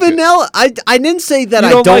just don't like vanilla. I didn't say that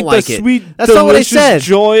You I don't like the it. sweet, That's not what I delicious said.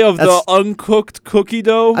 joy of That's- the uncooked cookie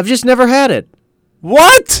dough. I've just never had it.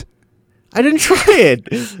 What? I didn't try it.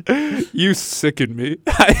 You sicken me.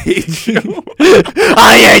 I hate you.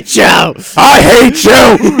 I hate you. I hate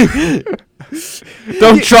you.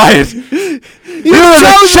 Don't try it. You're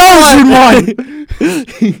the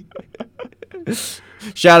chosen one.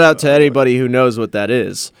 Shout out to anybody who knows what that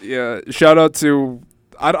is. Yeah. Shout out to.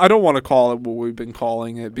 I don't want to call it what we've been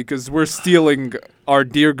calling it because we're stealing our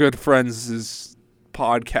dear good friends'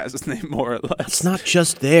 podcast name more or less. It's not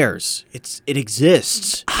just theirs. It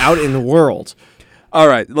exists out in the world. All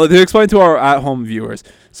right. Let's explain to our at-home viewers.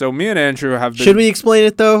 So me and Andrew have been. Should we explain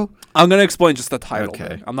it though? I'm going to explain just the title.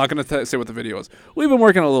 Okay. Bit. I'm not going to say what the video is. We've been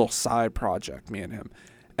working on a little side project, me and him.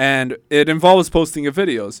 And it involves posting of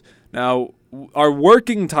videos. Now, our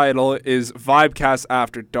working title is Vibecast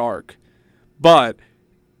After Dark. But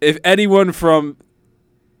if anyone from...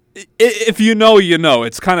 If you know, you know.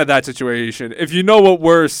 It's kind of that situation. If you know what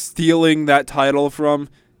we're stealing that title from,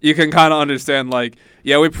 you can kind of understand, like,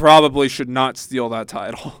 yeah, we probably should not steal that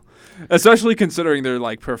title. Especially considering they're,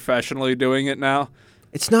 like, professionally doing it now.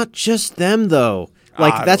 It's not just them though.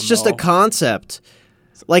 Like I that's don't just a know. concept.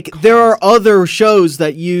 Like there are other shows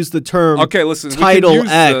that use the term Okay, listen. Title we can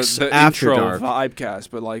use X the After intro Dark. Vibecast,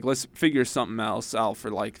 but like, let's figure something else out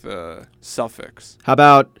for like the suffix. How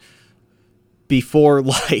about Before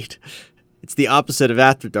Light? It's the opposite of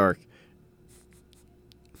After Dark.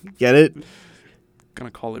 Get it?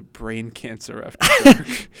 Gonna call it brain cancer after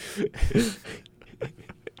dark.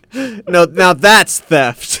 No, now that's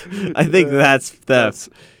theft. I think that's theft.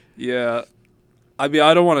 Yeah, I mean,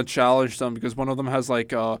 I don't want to challenge them because one of them has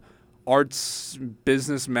like a arts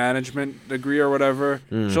business management degree or whatever.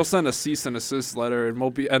 She'll send a cease and desist letter and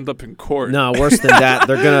we'll end up in court. No, worse than that.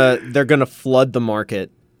 They're gonna flood the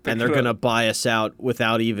market and they're gonna- gonna buy us out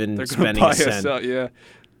without even They're gonna spending buy a us cent. out, yeah,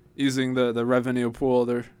 using the revenue pool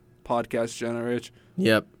their podcast generates,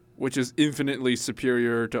 Yep. which is infinitely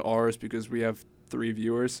superior to ours because we have 3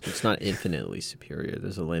 viewers. It's not infinitely superior.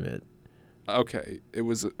 There's a limit. Okay, it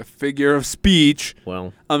was a figure of speech.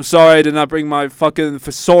 Well, I'm sorry I did not bring my fucking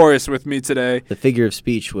thesaurus with me today. the figure of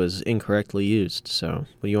speech was incorrectly used, so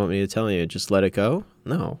what do you want me to tell you? Just let it go?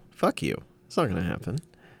 No. Fuck you. It's not going to happen.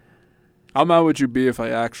 How mad would you be if I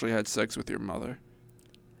actually had sex with your mother?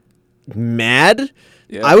 Mad?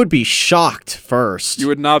 Yeah. I would be shocked first. You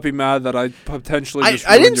would not be mad that I potentially just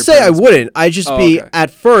I ruined didn't your say I parents' wouldn't. I just be, okay.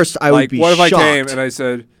 at first, I would be what if shocked. I came and I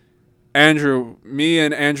said, Andrew, me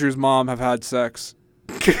and Andrew's mom have had sex.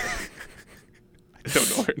 I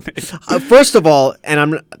don't know her name. First of all,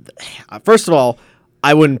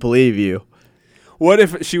 I wouldn't believe you. What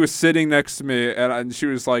if she was sitting next to me and she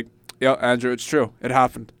was like, "Yeah, Andrew, it's true. It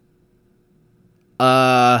happened."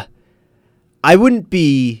 I wouldn't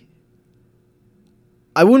be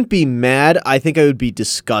mad. I think I would be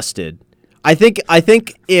disgusted. I think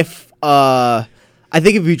if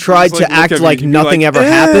you tried Just, like, to look act at me like and be nothing like, ever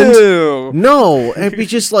happened. "Ew." No, it'd be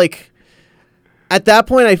just like at that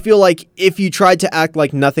point I feel like if you tried to act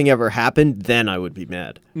like nothing ever happened, then I would be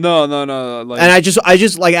mad. No. Like, And I just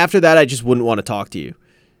like after that I just wouldn't want to talk to you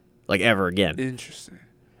like ever again. interesting.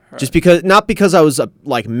 Just because not because I was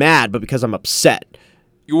like mad, but because I'm upset.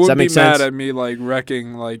 You Does that wouldn't be make sense? mad at me like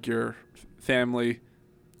wrecking like your family.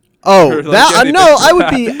 Oh, Or, like, that anything no, like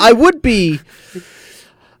I wouldn't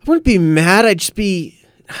be mad. I'd just be.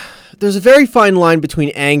 There's a very fine line between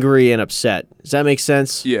angry and upset. Does that make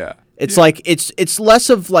sense? Yeah. It's yeah. like it's less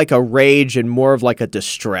of like a rage and more of like a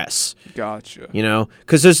distress. Gotcha. You know,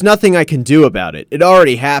 because there's nothing I can do about it. It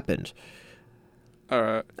already happened. All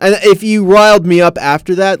right. And if you riled me up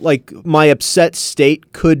after that, like my upset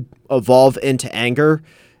state could evolve into anger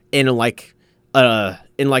in like a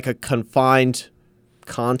confined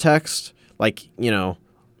context, like, you know,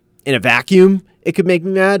 in a vacuum, it could make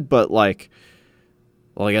me mad, but like,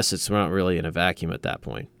 well, I guess it's not really in a vacuum at that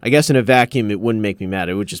point. I guess in a vacuum, it wouldn't make me mad.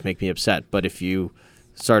 It would just make me upset. But if you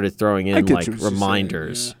started throwing in get like what you're saying,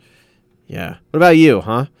 reminders, yeah. What about you,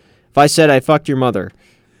 huh? If I said I fucked your mother,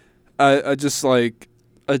 I just like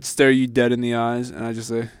I'd stare you dead in the eyes and I just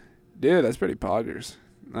say, "Dude, that's pretty poggers."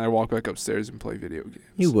 And I walk back upstairs and play video games.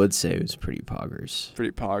 you would say it was pretty poggers. Pretty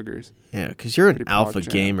poggers. Yeah, because you're an Pretty alpha pog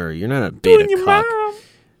jam. gamer. You're not a beta Doing your cuck. mom.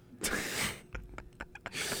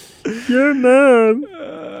 Your mom.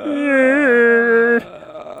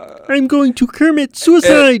 I'm going to Kermit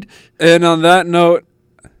suicide. And on that note,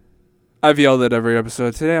 I've yelled at every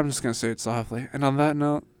episode. Today I'm just going to say it softly. And on that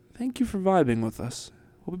note, thank you for vibing with us.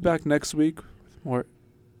 We'll be back next week with more.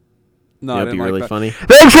 No, I That'd didn't be like really that. funny.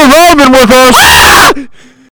 Thanks for vibing with us.